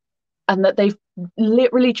be, and that they've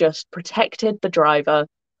literally just protected the driver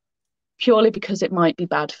purely because it might be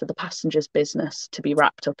bad for the passenger's business to be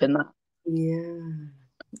wrapped up in that.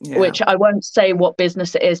 Yeah. Which I won't say what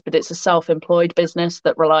business it is, but it's a self-employed business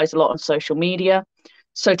that relies a lot on social media.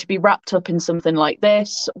 So to be wrapped up in something like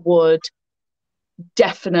this would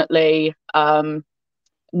definitely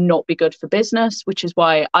not be good for business, which is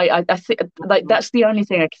why I think like that's the only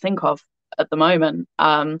thing I can think of at the moment,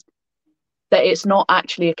 that it's not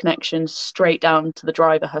actually a connection straight down to the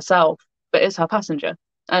driver herself, but it's her passenger.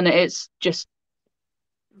 And it's just,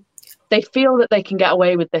 they feel that they can get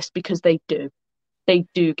away with this because they do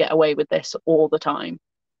get away with this all the time.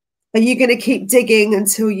 Are you going to keep digging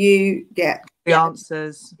until you get the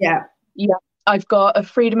answers? Yeah. I've got a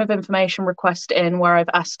Freedom of Information request in where I've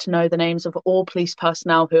asked to know the names of all police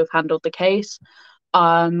personnel who have handled the case.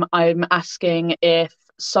 I'm asking if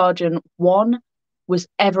Sergeant 1 was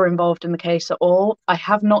ever involved in the case at all. I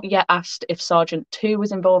have not yet asked if Sergeant 2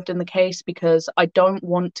 was involved in the case because I don't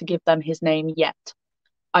want to give them his name yet.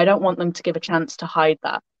 I don't want them to give a chance to hide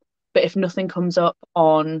that. But if nothing comes up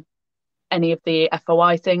on any of the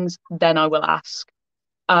FOI things, then I will ask.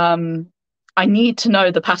 I need to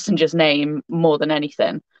know the passenger's name more than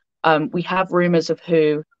anything. We have rumours of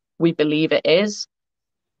who we believe it is.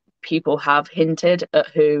 People have hinted at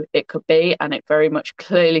who it could be, and it very much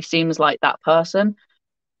clearly seems like that person.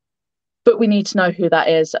 but we need to know who that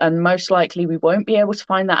is, and most likely we won't be able to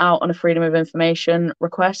find that out on a Freedom of Information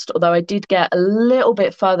request, although I did get a little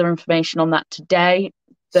bit further information on that today,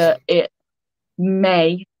 that it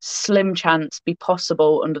may, slim chance, be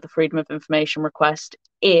possible under the Freedom of Information request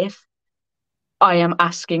if I am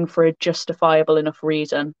asking for a justifiable enough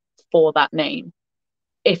reason for that name.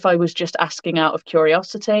 If I was just asking out of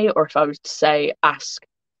curiosity, or if I was to ask,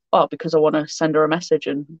 oh, because I want to send her a message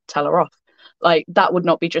and tell her off, like, that would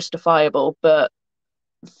not be justifiable. But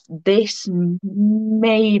this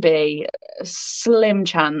may be a slim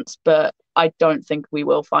chance, but I don't think we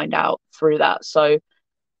will find out through that. So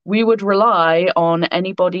we would rely on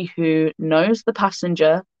anybody who knows the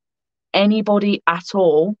passenger, anybody at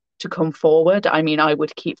all, to come forward. I mean, I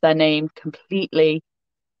would keep their name completely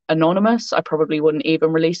anonymous. I probably wouldn't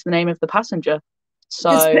even release the name of the passenger. So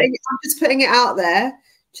I'm just putting it out there.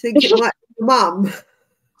 Do you think it might be your mum?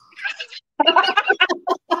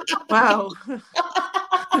 Wow.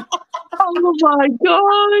 Oh my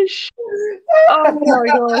gosh. Oh my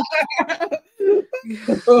gosh.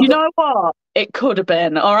 You know what? It could have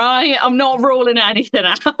been, all right? I'm not ruling anything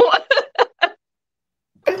out.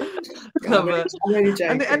 I'm really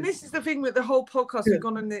joking. And this is the thing with the whole podcast. We've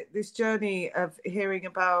gone on this journey of hearing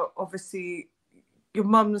about, obviously, your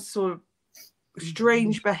mum's sort of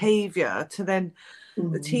strange behaviour to then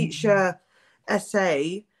the teacher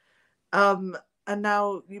essay, and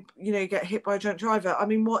now you get hit by a drunk driver. I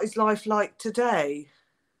mean, what is life like today?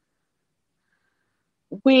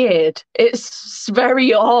 Weird. It's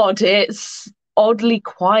very odd. It's oddly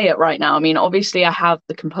quiet right now. I mean, obviously I have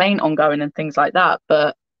the complaint ongoing and things like that,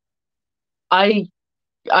 but I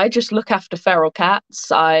just look after feral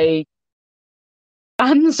cats. I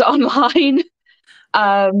fans online.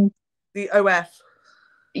 The OF.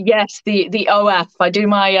 Yes, the OF. I do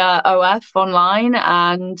my OF online.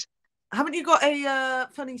 And haven't you got a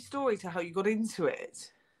funny story to how you got into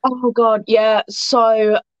it? Oh God, yeah.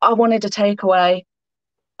 So I wanted a takeaway.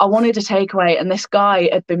 And this guy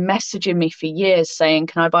had been messaging me for years saying,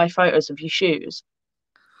 can I buy photos of your shoes?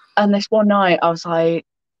 And this one night I was like,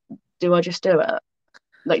 do I just do it?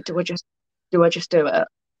 Like, do I just do it?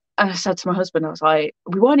 And I said to my husband, I was like,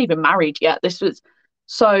 we weren't even married yet.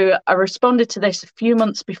 So I responded to this a few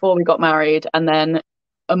months before we got married, and then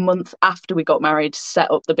a month after we got married, set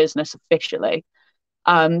up the business officially.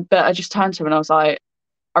 But I just turned to him and I was like,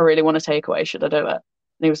 I really want a takeaway. Should I do it?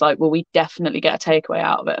 And he was like, well, we definitely get a takeaway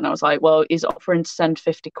out of it. And I was like, well, he's offering to send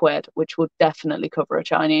 50 quid, which would definitely cover a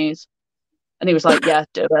Chinese. And he was like, yeah,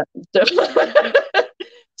 do it.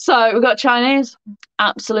 So we got Chinese,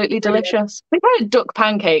 absolutely delicious. We had duck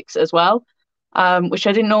pancakes as well, which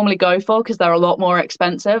I didn't normally go for because they're a lot more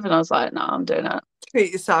expensive. And I was like, no, I'm doing it.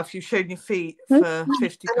 Treat yourself. You've shown your feet for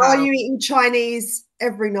 50 And are you eating Chinese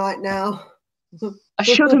every night now? I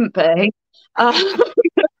shouldn't be.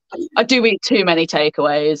 I do eat too many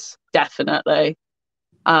takeaways, definitely.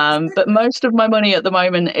 But most of my money at the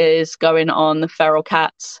moment is going on the feral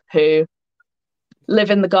cats who live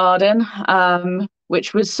in the garden,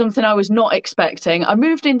 which was something I was not expecting. I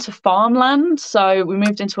moved into farmland, so we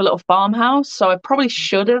moved into a little farmhouse, so I probably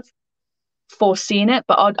should have foreseen it,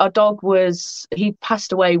 but our dog he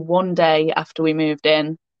passed away one day after we moved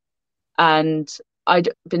in, and I'd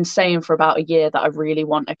been saying for about a year that I really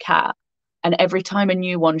want a cat. And every time a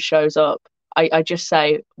new one shows up, I just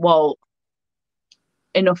say, well,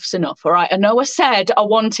 enough's enough, all right? I know I said I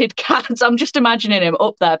wanted cats. I'm just imagining him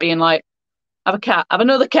up there being like, have a cat, have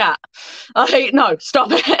another cat. No, stop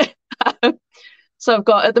it. So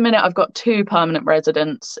at the minute, I've got 2 permanent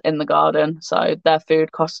residents in the garden. So their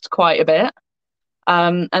food costs quite a bit.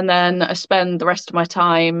 And then I spend the rest of my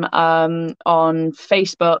time on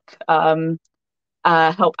Facebook,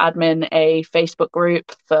 help admin a Facebook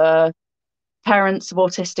group for parents of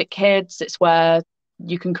autistic kids. It's where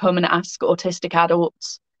you can come and ask autistic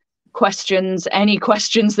adults questions, any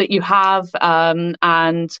questions that you have,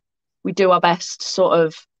 and we do our best to sort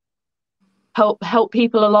of help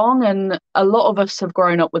people along. And a lot of us have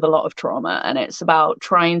grown up with a lot of trauma, and it's about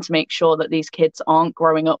trying to make sure that these kids aren't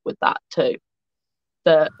growing up with that too,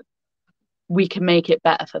 that we can make it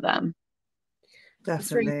better for them. Definitely.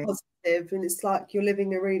 It's really positive, and it's like you're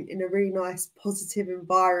living in a really nice, positive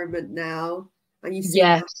environment now, and you see.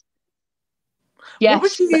 Yes.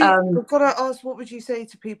 Yes. I've got to ask, what would you say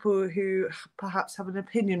to people who perhaps have an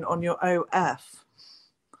opinion on your OF?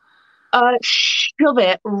 Shove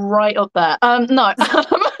it right up there. No.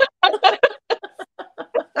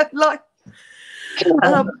 Like,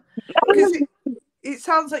 because it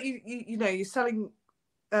sounds like you're selling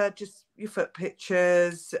just your foot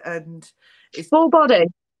pictures, and it's full body.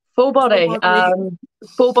 Full body, Full body.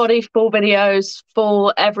 full body, full videos,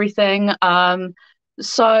 full everything.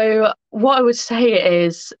 So what I would say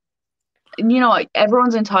is, like,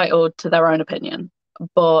 everyone's entitled to their own opinion,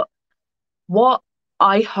 but what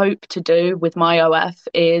I hope to do with my OF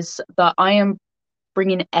is that I am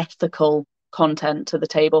bringing ethical content to the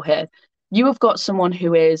table here. You have got someone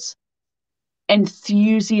who is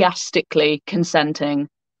enthusiastically consenting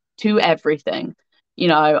to everything.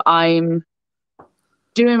 I'm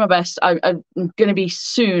doing my best. I'm going to be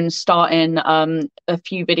soon starting a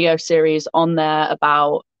few video series on there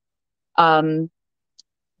about the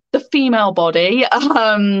female body,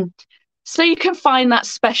 so you can find that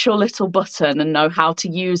special little button and know how to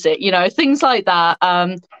use it, things like that.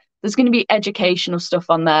 There's going to be educational stuff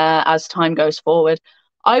on there as time goes forward.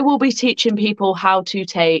 I will be teaching people how to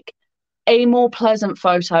take a more pleasant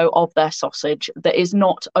photo of their sausage that is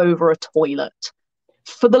not over a toilet.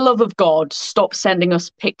 For the love of God, stop sending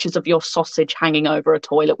us pictures of your sausage hanging over a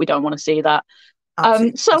toilet. We don't want to see that.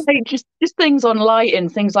 So like, just things on lighting,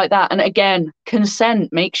 things like that. And again,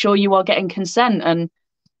 consent. Make sure you are getting consent, and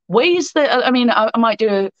ways that, I might do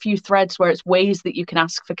a few threads where it's ways that you can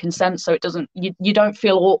ask for consent, so it doesn't, you don't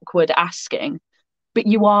feel awkward asking, but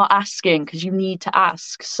you are asking because you need to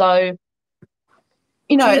ask. So,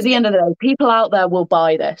 at the end of the day, people out there will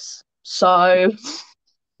buy this. So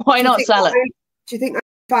why not sell it? Do you think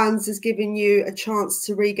fans has given you a chance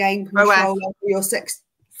to regain control over your sex?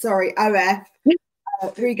 Sorry, OF.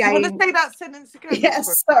 Regain. I want to say that sentence again.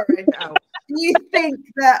 Yes, sorry. Do you think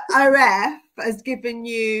that OF has given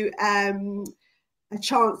you a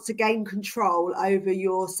chance to gain control over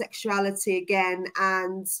your sexuality again,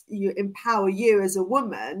 and you empower you as a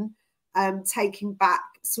woman, taking back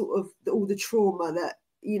sort of all the trauma that,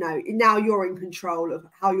 now you're in control of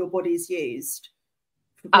how your body is used?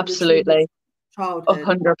 Absolutely.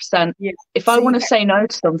 100%. Yeah. If I want to say no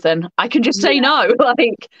to something, I can just say no.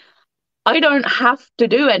 Like, I don't have to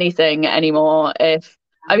do anything anymore. I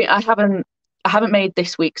haven't made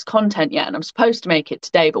this week's content yet, and I'm supposed to make it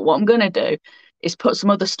today, but what I'm going to do is put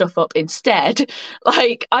some other stuff up instead.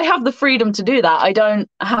 Like, I have the freedom to do that. I don't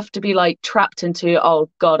have to be like trapped into,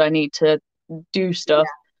 oh God, I need to do stuff.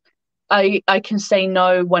 Yeah. I can say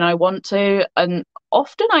no when I want to, and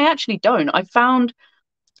often I actually don't. I found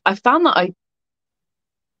that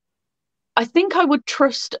I think I would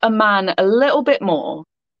trust a man a little bit more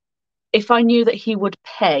if I knew that he would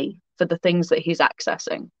pay for the things that he's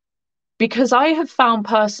accessing. Because I have found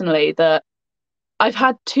personally that I've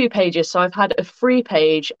had two pages. So I've had a free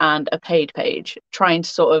page and a paid page, trying to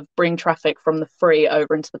sort of bring traffic from the free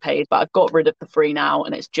over into the paid, but I've got rid of the free now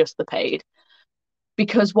and it's just the paid.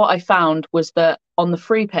 Because what I found was that on the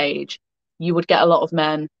free page, you would get a lot of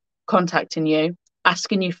men contacting you,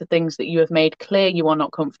 asking you for things that you have made clear you are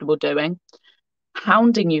not comfortable doing,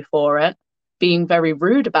 hounding you for it, being very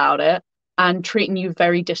rude about it, and treating you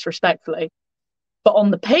very disrespectfully. But on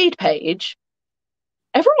the paid page,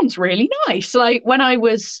 everyone's really nice. Like, when I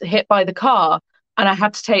was hit by the car and I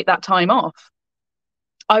had to take that time off,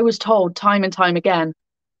 I was told time and time again,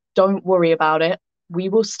 don't worry about it. We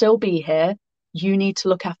will still be here. You need to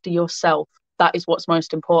look after yourself. That is what's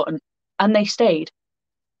most important. And they stayed.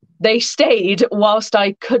 They stayed whilst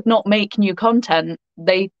I could not make new content.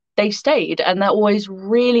 They stayed, and they're always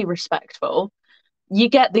really respectful. You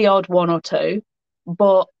get the odd one or two,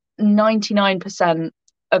 but 99%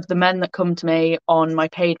 of the men that come to me on my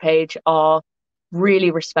paid page are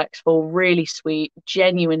really respectful, really sweet,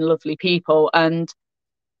 genuine, lovely people. And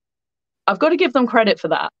I've got to give them credit for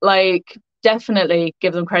that. Like, definitely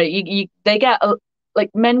give them credit. They get,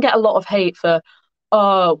 men get a lot of hate for,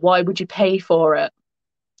 oh, why would you pay for it?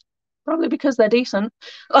 Probably because they're decent.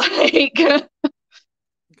 Like,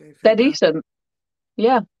 they're decent.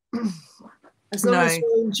 Yeah. As long as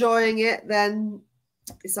you're enjoying it, then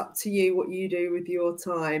it's up to you what you do with your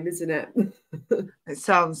time, isn't it? It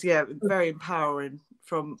sounds, very empowering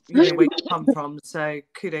from where you come from. So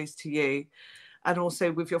kudos to you. And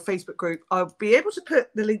also with your Facebook group, I'll be able to put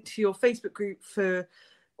the link to your Facebook group for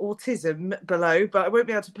autism below, but I won't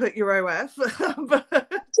be able to put your OF.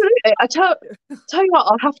 Absolutely. I tell you what,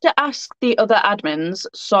 I'll have to ask the other admins.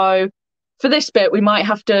 So for this bit, we might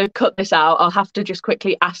have to cut this out. I'll have to just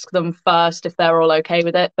quickly ask them first if they're all okay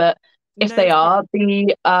with it. But if they are,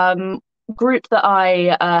 the group that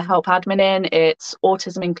I help admin in, it's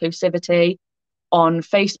Autism Inclusivity on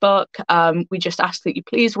Facebook. We just ask that you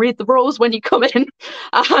please read the rules when you come in.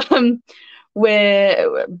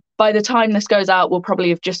 By the time this goes out, we'll probably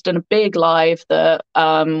have just done a big live that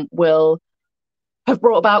will have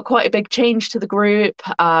brought about quite a big change to the group.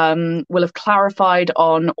 We'll have clarified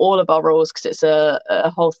on all of our rules because it's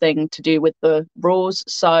a whole thing to do with the rules.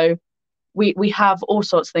 So we have all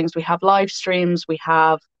sorts of things. We have live streams, we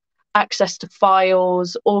have access to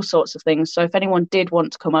files, all sorts of things. So if anyone did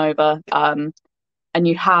want to come over and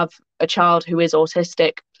you have a child who is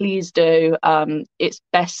autistic, please do. It's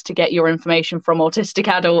best to get your information from autistic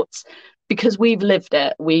adults because we've lived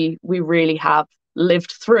it. We really have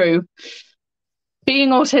lived through being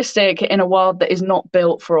autistic in a world that is not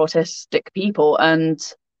built for autistic people, and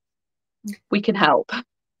we can help.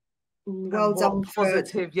 Well done.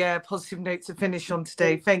 Positive note to finish on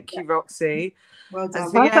today. Thank you, Roxxie. Well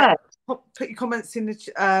done. So, put your comments in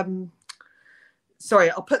the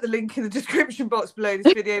sorry, I'll put the link in the description box below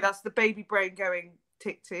this video. That's the baby brain going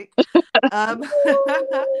tick tick. By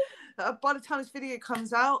the time this video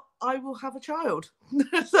comes out, I will have a child.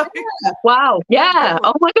 So, wow. Yeah.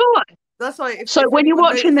 Oh my God. That's why. So when you're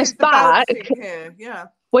watching this back,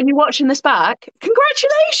 when you're watching this back,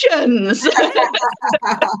 congratulations!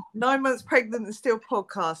 9 months pregnant and still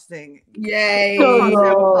podcasting. Yay!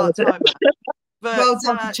 Well done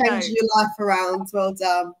for changing your life around. Well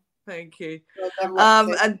done. Thank you. Well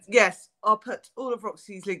done, and yes, I'll put all of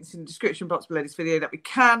Roxxie's links in the description box below this video that we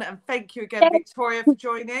can. And thank you again, Victoria, for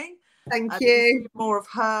joining. Thank you. More of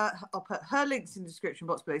her. I'll put her links in the description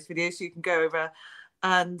box below this video so you can go over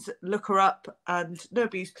and look her up, and no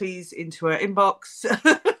abuse please into her inbox.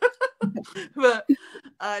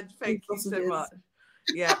 And thank you so much.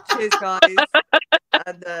 Yeah, cheers guys,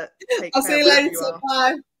 and I'll see you later.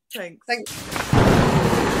 Bye. Thanks.